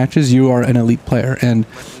 64% of your matches, you are an elite player, and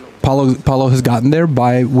Paulo has gotten there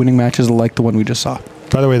by winning matches like the one we just saw.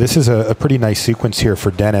 By the way, this is a pretty nice sequence here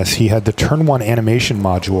for Dennis. He had the turn 1 animation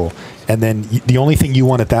module, and then the only thing you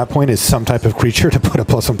want at that point is some type of creature to put a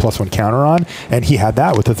 +1/+1 counter on, and he had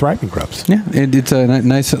that with the Thriving Grubs. Yeah, it's a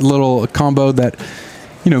nice little combo that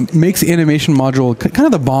makes the animation module kind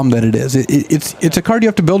of the bomb that it is. It's a card you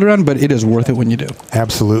have to build around, but it is worth it when you do.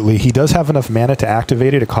 Absolutely. He does have enough mana to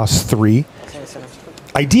activate it. It costs 3.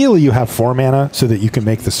 Ideally, you have 4 mana so that you can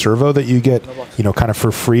make the servo that you get, kind of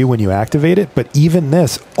for free when you activate it. But even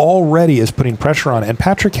this already is putting pressure on. And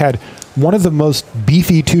Patrick had one of the most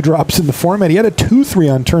beefy 2-drops in the format. He had a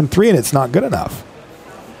 2/3 on turn 3, and it's not good enough.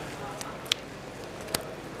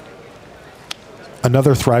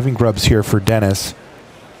 Another Thriving Grubs here for Dennis.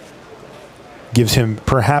 Gives him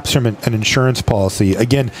perhaps from an insurance policy.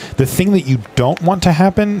 Again, the thing that you don't want to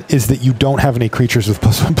happen is that you don't have any creatures with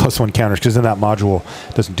 +1/+1 counters, because then that module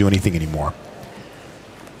doesn't do anything anymore.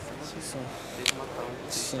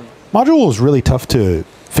 Module is really tough to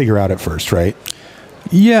figure out at first, right?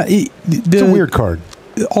 Yeah. It's a weird card.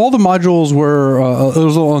 All the modules were it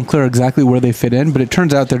was a little unclear exactly where they fit in, but it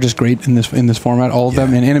turns out they're just great in this format. All of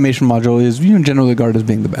them, and animation module is generally regarded as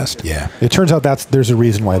being the best. Yeah, it turns out there's a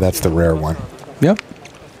reason why that's the rare one. Yep.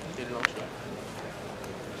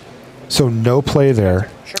 So no play there.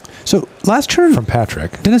 So last turn from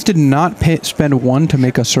Patrick, Dennis did not spend 1 to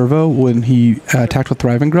make a servo when he attacked with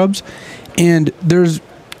Thriving Grubs, and there's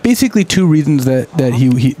basically 2 reasons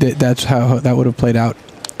that's how that would have played out.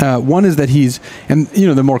 One is that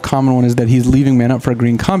the more common one is that he's leaving mana up for a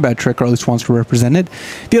green combat trick, or at least wants to represent it.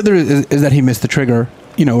 The other is that he missed the trigger,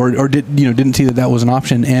 or didn't see that was an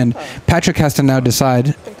option, and Patrick has to now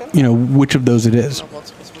decide, which of those it is.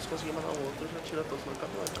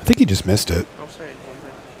 I think he just missed it.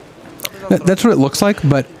 That's what it looks like,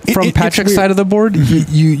 but from Patrick's side of the board,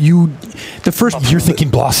 you're thinking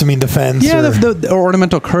Blossoming Defense. Yeah, the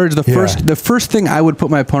Ornamental Courage. The first thing I would put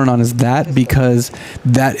my opponent on is that, because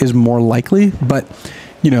that is more likely. But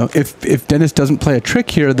if Dennis doesn't play a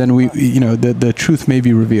trick here, then the truth may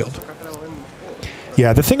be revealed.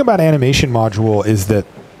 Yeah, the thing about animation module is that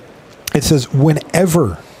it says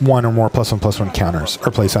whenever 1 or more +1/+1 counters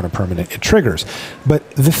are placed on a permanent, it triggers. But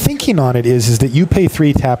the thinking on it is that you pay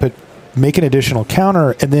 3, tap it, make an additional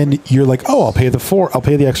counter, and then you're like, oh, I'll pay the 4, I'll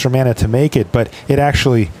pay the extra mana to make it. But it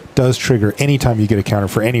actually does trigger anytime you get a counter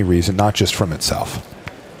for any reason, not just from itself.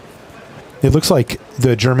 It looks like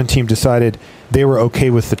the German team decided they were okay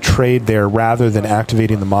with the trade there rather than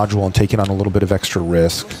activating the module and taking on a little bit of extra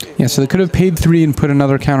risk. Yeah, so they could have paid 3 and put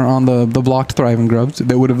another counter on the blocked Thriving Grubs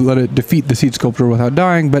that would have let it defeat the Seed Sculptor without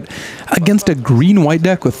dying, but against a green-white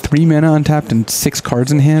deck with 3 mana untapped and 6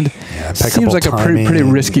 cards in hand, seems like a pretty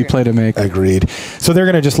risky play to make. Agreed. So they're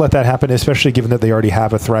going to just let that happen, especially given that they already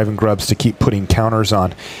have a Thriving Grubs to keep putting counters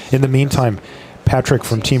on. In the meantime, Patrick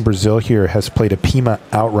from Team Brazil here has played a Pima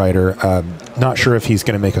Outrider. Not sure if he's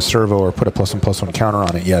going to make a servo or put a +1/+1 counter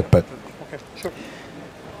on it yet, but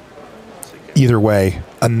either way,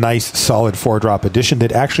 a nice solid 4-drop addition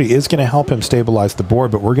that actually is going to help him stabilize the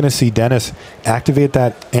board. But we're going to see Dennis activate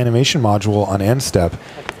that animation module on end step,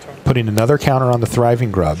 putting another counter on the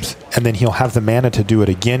Thriving Grubs, and then he'll have the mana to do it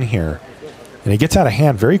again here. And it gets out of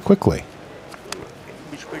hand very quickly.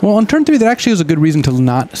 Well, on turn 3, that actually was a good reason to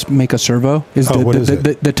not make a servo.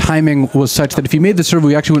 The timing was such that if you made the servo,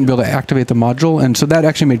 you actually wouldn't be able to activate the module, and so that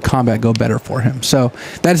actually made combat go better for him. So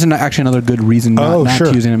that is actually another good reason not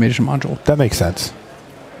to use animation module. That makes sense.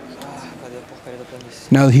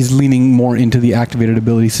 Now that he's leaning more into the activated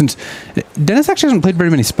ability, since Dennis actually hasn't played very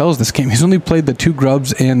many spells this game. He's only played the 2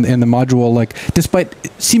 grubs and the module, despite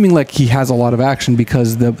seeming like he has a lot of action,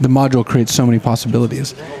 because the module creates so many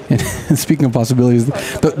possibilities. And speaking of possibilities,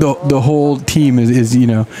 the whole team is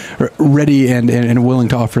ready and willing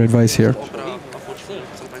to offer advice here.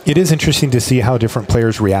 It is interesting to see how different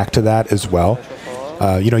players react to that as well.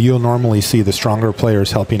 You'll normally see the stronger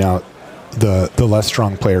players helping out the less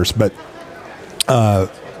strong players, but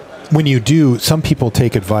when you do, some people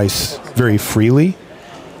take advice very freely,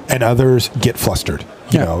 and others get flustered.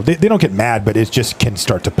 They don't get mad, but it just can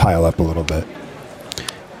start to pile up a little bit.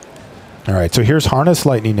 All right, so here's Harness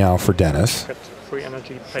Lightning now for Dennis. Get 3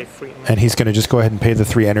 energy, pay 3 energy. And he's going to just go ahead and pay the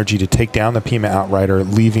 3 energy to take down the Pima Outrider,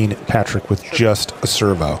 leaving Patrick with just a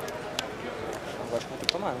servo.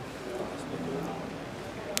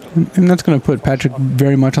 And that's going to put Patrick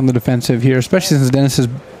very much on the defensive here, especially since Dennis has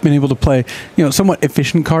been able to play, somewhat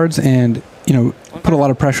efficient cards and, put a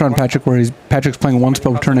lot of pressure on Patrick where Patrick's playing one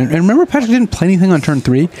spell per turn. And remember, Patrick didn't play anything on turn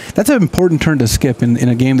 3. That's an important turn to skip in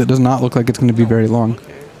a game that does not look like it's going to be very long.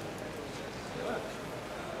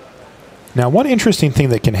 Now, one interesting thing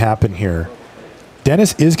that can happen here,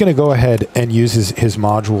 Dennis is going to go ahead and use his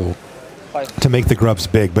module to make the grubs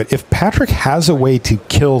big. But if Patrick has a way to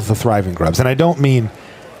kill the thriving grubs, and I don't mean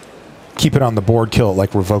keep it on the board, kill it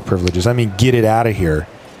like revoke privileges, I mean get it out of here,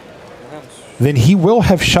 then he will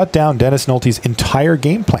have shut down Dennis Nolte's entire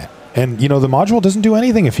game plan. And, the module doesn't do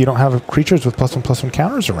anything if you don't have creatures with +1/+1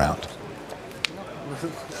 counters around.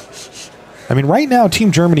 I mean, right now,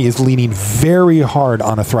 Team Germany is leaning very hard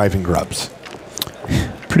on a thriving grubs.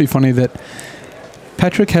 Pretty funny that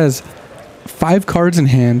Patrick has 5 cards in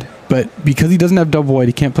hand, but because he doesn't have double white,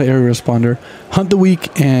 he can't play Area Responder. Hunt the Weak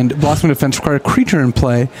and Blossoming Defense require a creature in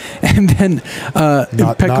play, and then not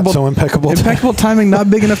so impeccable timing, not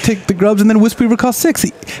big enough to take the grubs, and then Wisp-Weaver costs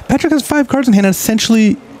 6. Patrick has 5 cards in hand and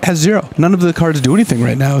essentially has 0. None of the cards do anything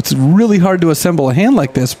right now. It's really hard to assemble a hand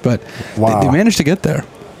like this, but they managed to get there.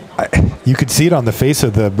 You could see it on the face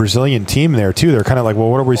of the Brazilian team there, too. They're kind of like,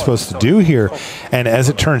 well, what are we supposed to do here? And as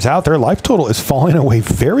it turns out, their life total is falling away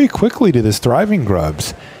very quickly to this thriving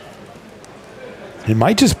grubs. It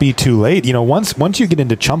might just be too late. Once you get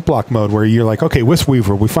into chump block mode where you're like, okay, Wisp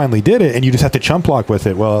Weaver, we finally did it, and you just have to chump block with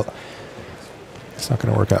it, well, it's not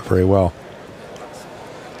going to work out very well.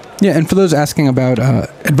 Yeah, and for those asking about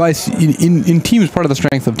advice, in teams, part of the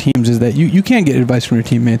strength of teams is that you can get advice from your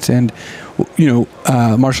teammates. And,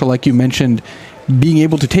 Marshall, like you mentioned, being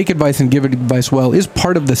able to take advice and give advice well is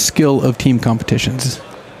part of the skill of team competitions.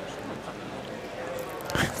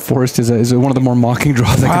 Forrest is one of the more mocking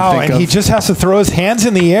draws I can think of. And he just has to throw his hands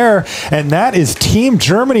in the air, and that is Team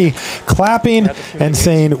Germany clapping and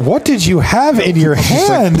saying, what did you have in your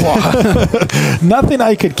hand? Nothing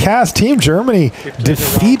I could cast. Team Germany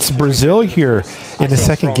defeats Brazil here in the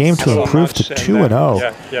second game to improve to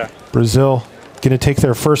 2-0. Brazil going to take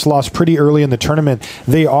their first loss pretty early in the tournament.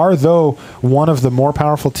 They are, though, one of the more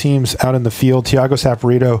powerful teams out in the field. Thiago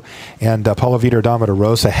Saporito and Paulo Vitor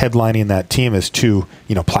Rosa headlining that team as 2,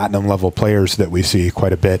 platinum-level players that we see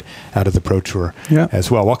quite a bit out of the Pro Tour as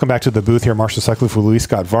well. Welcome back to the booth here. Marshall Sutcliffe with Luis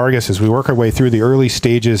Scott Vargas as we work our way through the early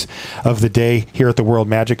stages of the day here at the World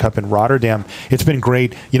Magic Cup in Rotterdam. It's been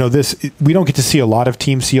great. We don't get to see a lot of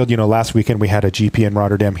Team Sealed. Last weekend we had a GP in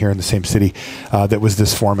Rotterdam here in the same city that was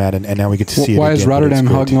this format, and now we get to see it. Why is Rotterdam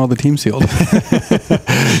hogging all the Team Sealed?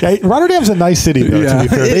 Rotterdam's a nice city, though, to be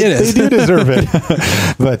fair. They do deserve it.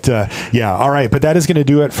 But, all right. But that is going to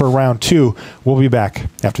do it for round 2. We'll be back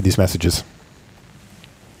after these messages.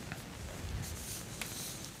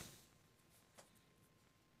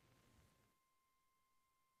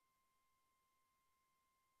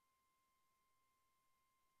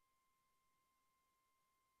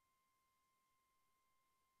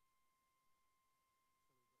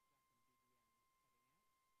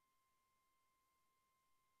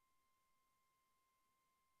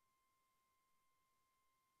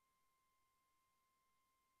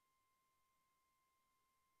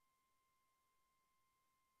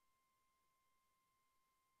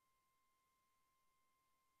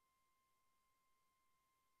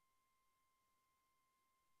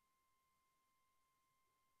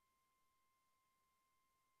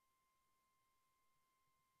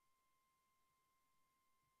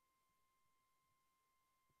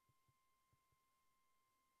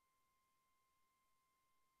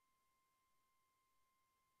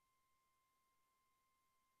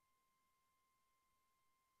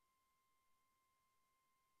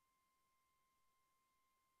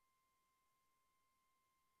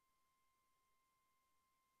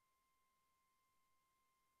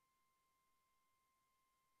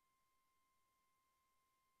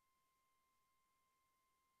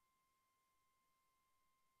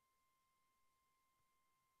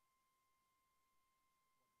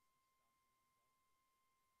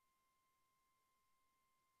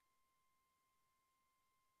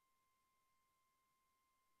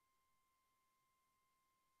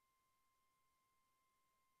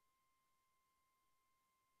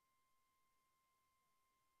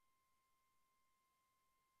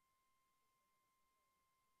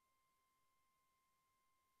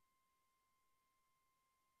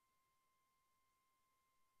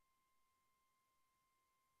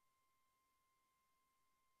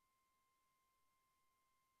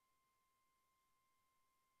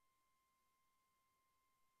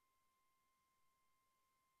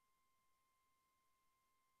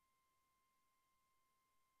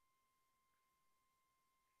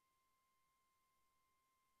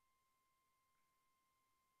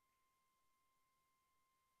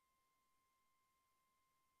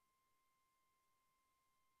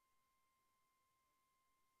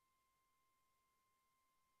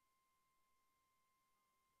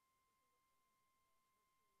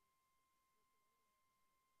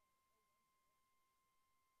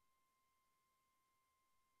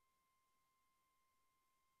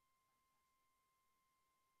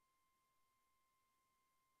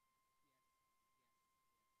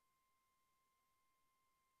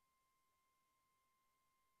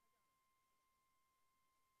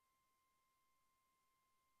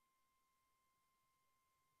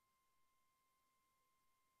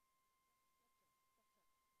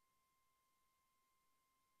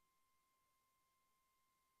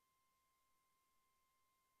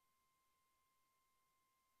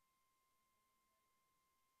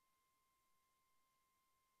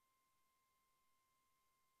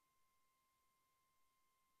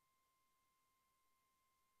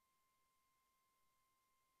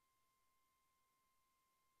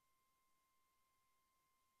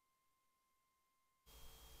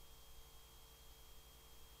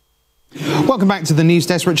 Welcome back to the News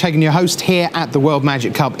Desk. Rich Hagan, your host here at the World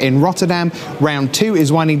Magic Cup in Rotterdam. Round 2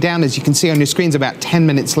 is winding down. As you can see on your screens, about 10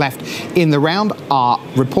 minutes left in the round. Our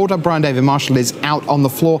reporter, Brian David Marshall, is out on the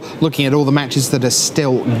floor looking at all the matches that are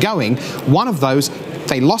still going. One of those,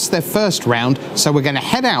 they lost their first round, so we're going to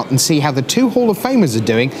head out and see how the 2 Hall of Famers are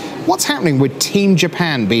doing. What's happening with Team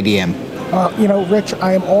Japan, BDM? You know, Rich,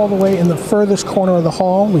 I am all the way in the furthest corner of the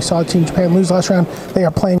hall. We saw Team Japan lose last round. They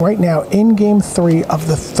are playing right now in Game 3 of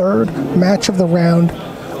the 3rd match of the round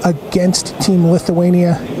against Team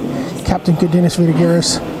Lithuania. Captain Gudinis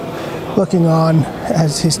Vidagiris looking on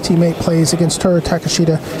as his teammate plays against Toru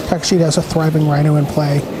Takashita. Takashita has a thriving Rhino in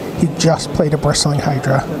play. He just played a Bristling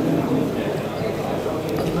Hydra.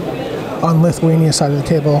 On Lithuania's side of the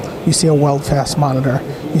table, you see a Weldfast Monitor.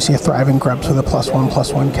 You see a thriving Grubs with a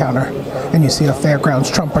 +1/+1 counter. And you see a Fairgrounds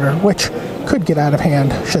Trumpeter, which could get out of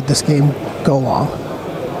hand should this game go long.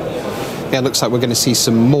 Yeah, it looks like we're going to see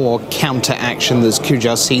some more counter action. There's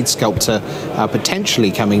Kujar Seed Sculptor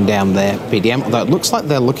potentially coming down there, BDM, although it looks like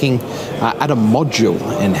they're looking at a module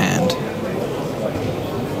in hand.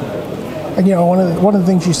 And you know, one of the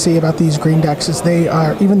things you see about these green decks is they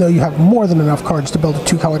are, even though you have more than enough cards to build a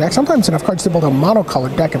 2-color deck, sometimes enough cards to build a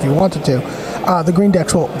monocolored deck if you wanted to, the green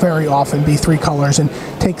decks will very often be 3 colors and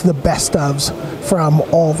take the best ofs from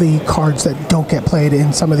all the cards that don't get played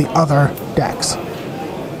in some of the other decks.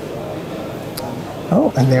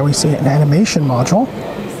 Oh, and there we see an animation module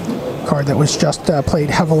card that was just played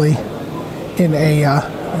heavily in a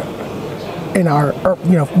in our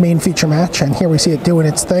main feature match, and here we see it doing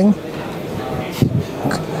its thing.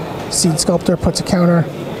 Seed Sculptor puts a counter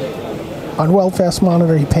on Weldfast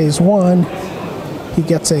Monitor. He pays 1. He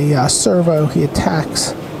gets a servo. He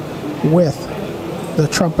attacks with the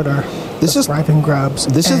Trumpeter. This is thriving Grubs.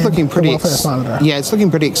 This is looking pretty. Yeah, it's looking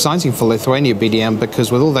pretty exciting for Lithuania, BDM, because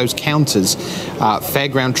with all those counters,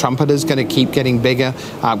 Fairground Trumpeter's going to keep getting bigger.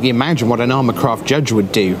 You imagine what an Armorcraft Judge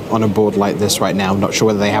would do on a board like this right now. I'm not sure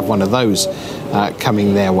whether they have one of those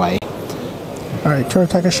coming their way. All right, Toru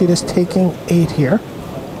Takashita's taking 8 here.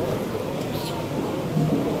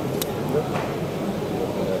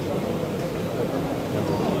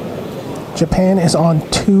 Japan is on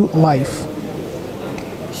 2 life.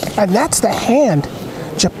 And that's the hand.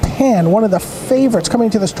 Japan, one of the favorites coming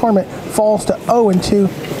to this tournament, falls to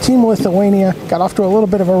 0-2. Team Lithuania got off to a little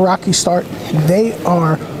bit of a rocky start. They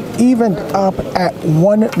are evened up at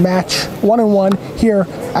 1-1 here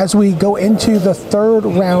as we go into the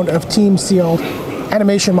 3rd round of Team Sealed.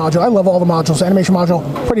 Animation module. I love all the modules. Animation module,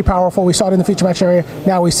 pretty powerful. We saw it in the feature match area.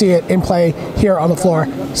 Now we see it in play here on the floor.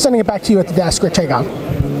 Sending it back to you at the desk, Rich Hagan.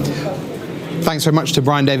 Thanks very much to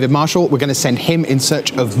Brian David Marshall. We're going to send him in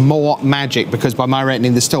search of more magic, because by my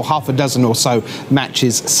reckoning there's still half a dozen or so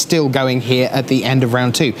matches still going here at the end of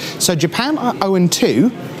round 2. So Japan are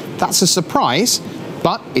 0-2. That's a surprise,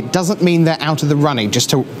 but it doesn't mean they're out of the running.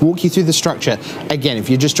 Just to walk you through the structure, again, if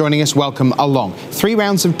you're just joining us, welcome along. 3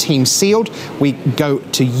 rounds of Team Sealed. We go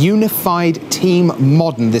to Unified Team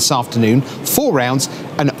Modern this afternoon. 4 rounds,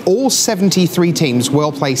 and all 73 teams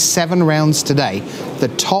will play 7 rounds today. The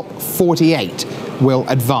top 48 will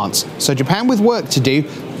advance. So Japan with work to do.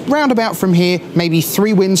 Roundabout from here, maybe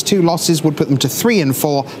 3 wins, 2 losses would put them to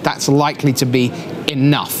 3-4. That's likely to be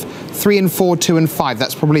enough. 3-4, 2-5.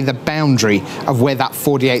 That's probably the boundary of where that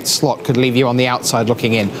 48th slot could leave you on the outside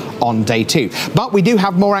looking in on day 2. But we do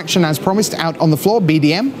have more action as promised out on the floor.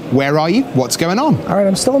 BDM, where are you? What's going on? All right,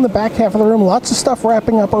 I'm still in the back half of the room. Lots of stuff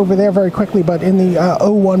wrapping up over there very quickly, but in the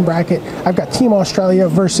 0-1 bracket, I've got Team Australia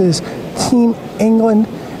versus Team England.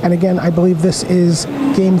 And again, I believe this is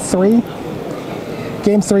Game 3.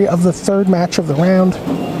 Game 3 of the 3rd match of the round.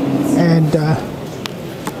 And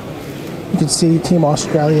you can see Team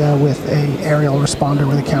Australia with a aerial responder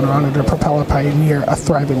with a counter on it, a Propeller Pioneer, a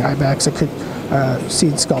thriving Ibex, a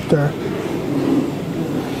Seed Sculptor.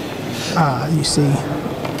 You see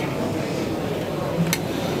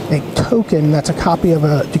a token that's a copy of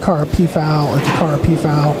a Dukara Peafowl,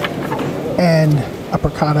 and a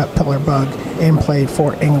Percata Pillar Bug in play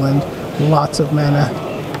for England. Lots of mana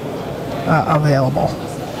available.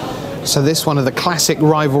 So this one of the classic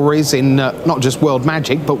rivalries in not just World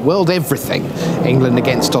Magic, but World Everything. England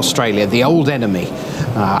against Australia, the old enemy,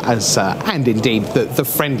 and indeed the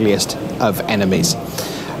friendliest of enemies.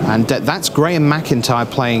 And that's Graham McIntyre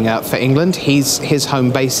playing for England. His home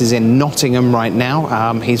base is in Nottingham right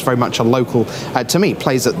now. He's very much a local to me.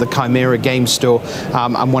 Plays at the Chimera Game Store.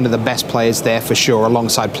 And one of the best players there for sure,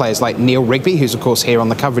 alongside players like Neil Rigby, who's of course here on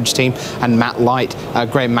the coverage team, and Matt Light.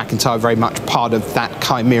 Graham McIntyre very much part of that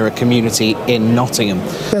Chimera community in Nottingham.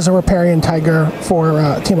 There's a Riparian Tiger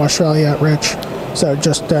for Team Australia, Rich. So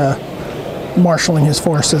just marshalling his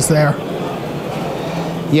forces there.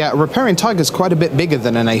 Yeah, Riparian Tiger's quite a bit bigger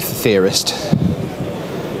than an Aether Theorist.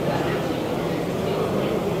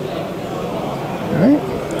 All right.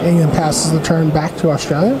 England passes the turn back to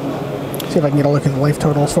Australia. See if I can get a look at the life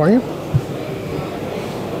totals for you.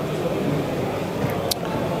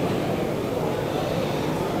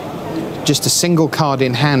 Just a single card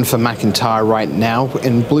in hand for McIntyre right now.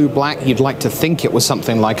 In blue-black, you'd like to think it was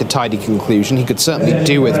something like a tidy conclusion. He could certainly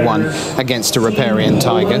do with one against a Riparian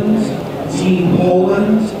Tiger. Team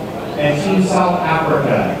Poland and Team South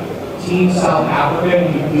Africa. Team South Africa,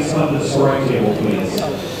 can you please come to the scoring table, please?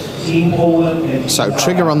 Team Poland and So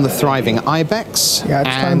trigger on the Thriving Ibex. Yeah, it's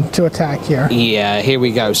time to attack here. Yeah, here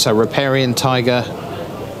we go. So Riparian Tiger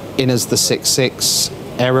in as the 6/6.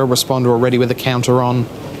 Aerial Responder already with a counter on.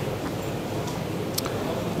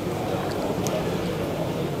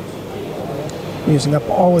 Using up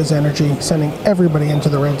all his energy, sending everybody into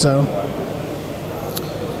the red zone.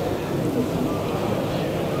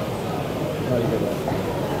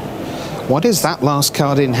 What is that last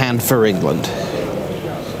card in hand for England?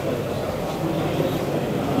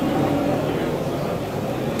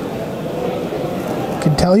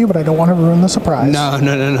 Can tell you, but I don't want to ruin the surprise. No.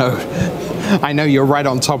 I know you're right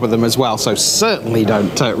on top of them as well, so certainly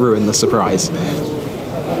don't ruin the surprise.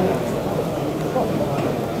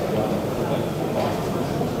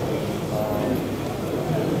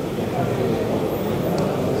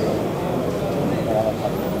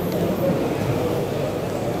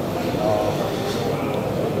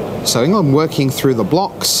 So England working through the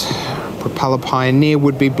blocks. Propeller Pioneer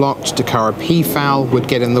would be blocked. Dakara P-Foul would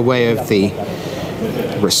get in the way of the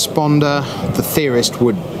Responder. The Theorist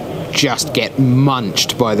would just get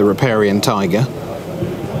munched by the Riparian Tiger.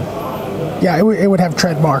 Yeah, it would have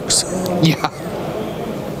tread marks. Yeah.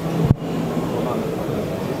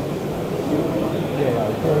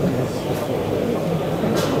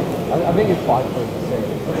 I think it's 5 points.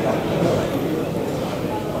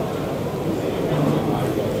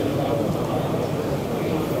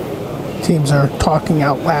 Teams are talking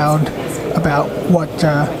out loud about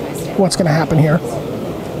what's going to happen here.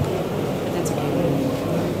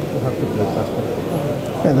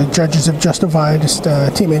 And the judges have just advised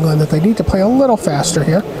Team England that they need to play a little faster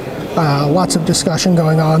here. Lots of discussion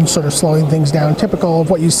going on, sort of slowing things down, typical of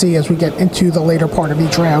what you see as we get into the later part of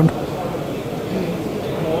each round.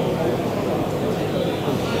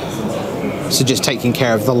 So just taking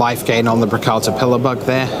care of the life gain on the Bracata Pillarbug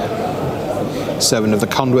there. Servant of the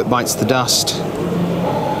Conduit bites the dust.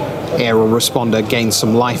 Aerial Responder gains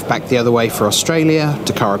some life back the other way for Australia.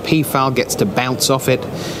 Dakara P-Foul gets to bounce off it.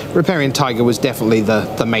 Riparian Tiger was definitely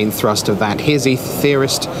the main thrust of that. Here's Aether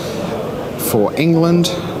Theorist for England.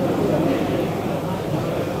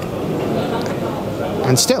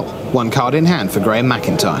 And still, one card in hand for Graham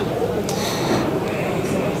McIntyre.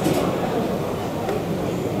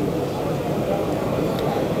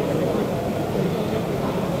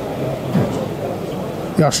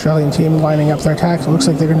 The Australian team lining up their attacks. It looks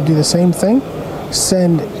like they're going to do the same thing.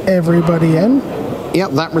 Send everybody in.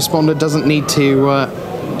 Yep, that Responder doesn't need to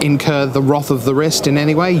incur the wrath of the wrist in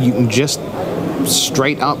any way. You can just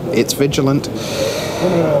straight up, it's vigilant.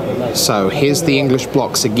 So here's the English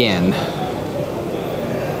blocks again.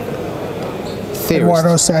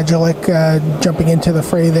 Eduardo Sajulik jumping into the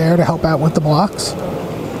fray there to help out with the blocks.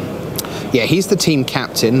 Yeah, he's the team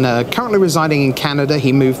captain, currently residing in Canada.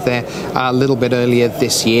 He moved there a little bit earlier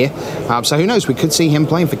this year. So who knows, we could see him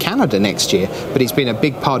playing for Canada next year. But he's been a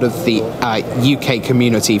big part of the UK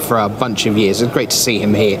community for a bunch of years. It's great to see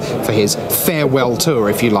him here for his farewell tour,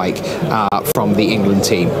 if you like, from the England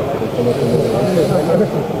team.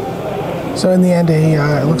 So in the end,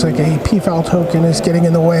 it looks like a P-Foul token is getting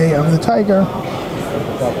in the way of the Tiger.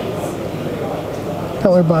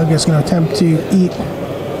 Pillarbug is going to attempt to eat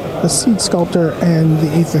the Seed Sculptor, and the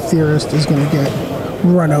Aether Theorist is going to get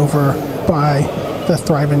run over by the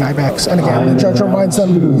Thriving Ibex. And again, the judge reminds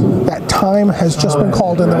them that time has just been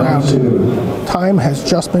called in the round. Time has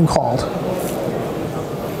just been called.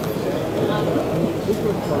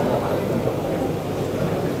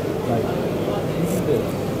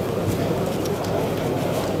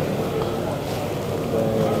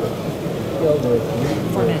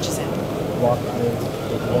 Four matches out.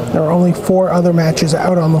 There are only 4 other matches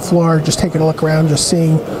out on the floor. Just taking a look around, just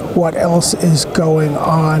seeing what else is going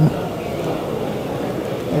on.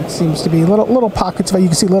 It seems to be little pockets of, you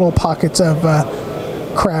can see little pockets of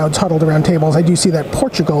crowds huddled around tables. I do see that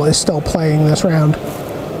Portugal is still playing this round.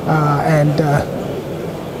 And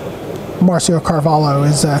Marcio Carvalho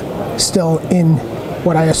is still in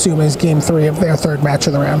what I assume is game 3 of their 3rd match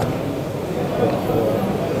of the round.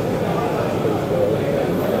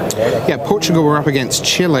 Yeah, Portugal were up against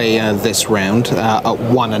Chile this round at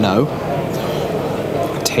 1-0.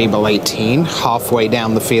 Table 18, halfway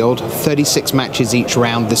down the field, 36 matches each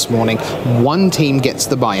round this morning. One team gets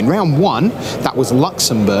the bye. In round 1, that was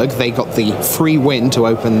Luxembourg. They got the free win to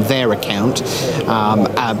open their account.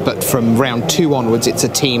 But from round 2 onwards, it's a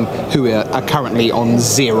team who are currently on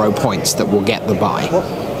 0 points that will get the bye.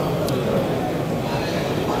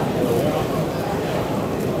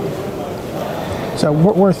 So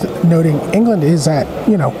worth noting, England is at,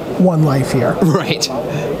 1 life here. Right.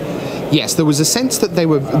 Yes, there was a sense that they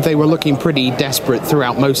were looking pretty desperate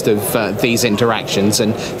throughout most of these interactions,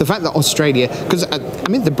 and the fact that Australia, because I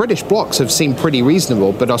mean the British blocks have seemed pretty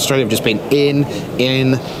reasonable, but Australia have just been in.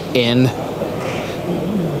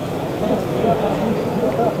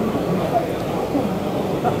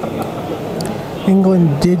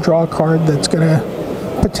 England did draw a card that's going to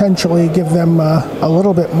potentially give them a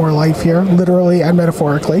little bit more life here, literally and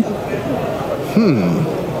metaphorically.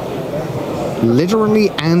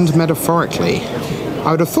 Literally and metaphorically.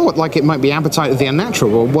 I would have thought like it might be Appetite of the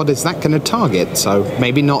Unnatural. Well, what is that going to target? So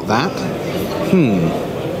maybe not that.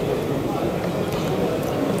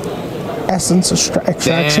 Essence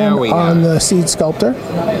extraction on the Seed Sculptor.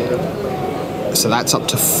 So that's up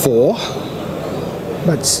to 4.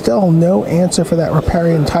 But still no answer for that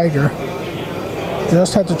Riparian Tiger.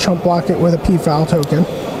 Just had to chump block it with a P-Foul token.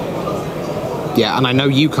 Yeah, and I know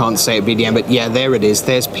you can't say it, BDM, but yeah, there it is.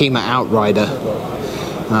 There's Pima Outrider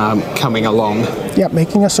coming along. Yep,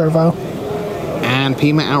 making a servo. And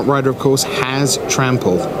Pima Outrider, of course, has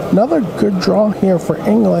Trample. Another good draw here for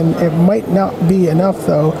England. It might not be enough,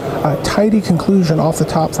 though. A tidy conclusion off the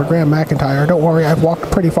top for Graham McIntyre. Don't worry, I've walked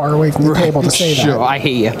pretty far away from the table to say that. Sure, I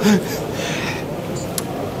hear you.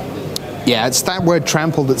 Yeah, it's that word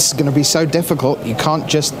Trample that's going to be so difficult. You can't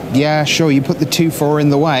just, yeah, sure, you put the 2-4 in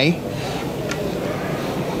the way.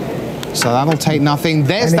 So that'll take nothing.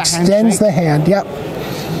 There's and the extends the hand. Yep.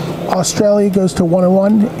 Australia goes to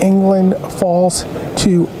 1-1. England falls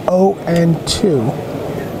to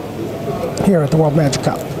 0-2 here at the World Magic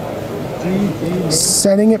Cup.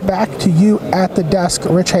 Sending it back to you at the desk,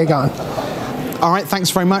 Rich Hagon. All right, thanks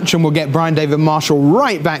very much, and we'll get Brian David Marshall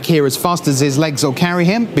right back here as fast as his legs will carry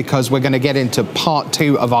him, because we're going to get into part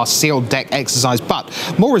 2 of our sealed deck exercise. But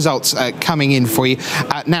more results coming in for you.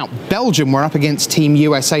 Now, Belgium were up against Team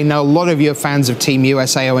USA. Now, a lot of you are fans of Team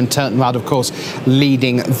USA, Owen Turtenwald, of course,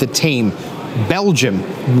 leading the team. Belgium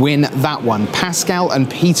win that one. Pascal and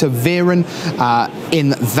Peter Viren in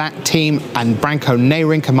that team, and Branko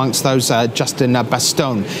Neyrink amongst those. Justin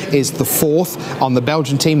Baston is the 4th on the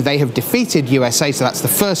Belgian team. They have defeated USA, so that's the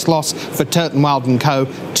first loss for Turtenwald and co.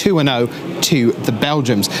 2-0 to the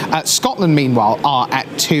Belgians. Scotland, meanwhile, are at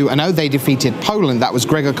 2-0. They defeated Poland. That was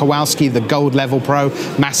Gregor Kowalski, the gold level pro,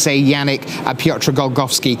 Maciej Janik, Piotr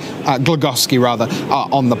Glogowski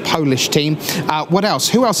on the Polish team. What else?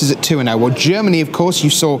 Who else is at 2-0? Well, Germany, of course, you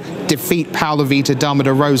saw defeat Paulo Vita, Dama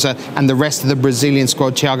de Rosa, and the rest of the Brazilian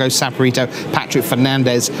squad, Thiago Saporito, Patrick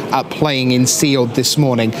Fernandez, playing in sealed this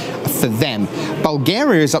morning for them.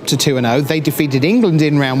 Bulgaria is up to 2-0. They defeated England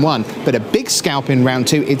in round 1, but a big scalp in round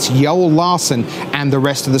 2. It's Joel Larsson and the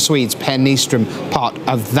rest of the Swedes, Per Nystrom, part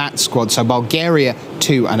of that squad. So Bulgaria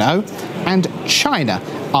 2-0, and China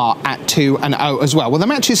are at 2-0 as well. Well, the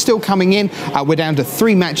match is still coming in. We're down to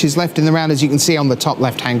 3 matches left in the round, as you can see on the top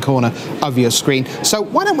left-hand corner of your screen. So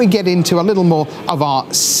why don't we get into a little more of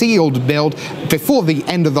our sealed build before the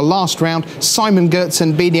end of the last round. Simon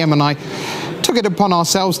Gertzen, BDM and I took it upon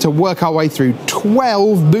ourselves to work our way through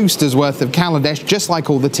 12 boosters worth of Kaladesh, just like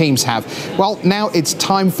all the teams have. Well, now it's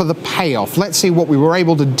time for the payoff. Let's see what we were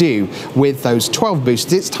able to do with those 12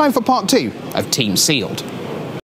 boosters. It's time for part 2 of Team Sealed.